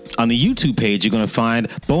 On the YouTube page, you're going to find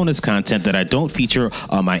bonus content that I don't feature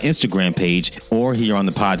on my Instagram page or here on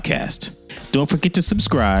the podcast. Don't forget to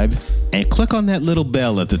subscribe and click on that little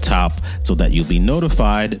bell at the top so that you'll be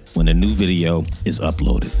notified when a new video is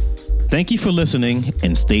uploaded. Thank you for listening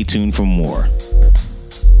and stay tuned for more.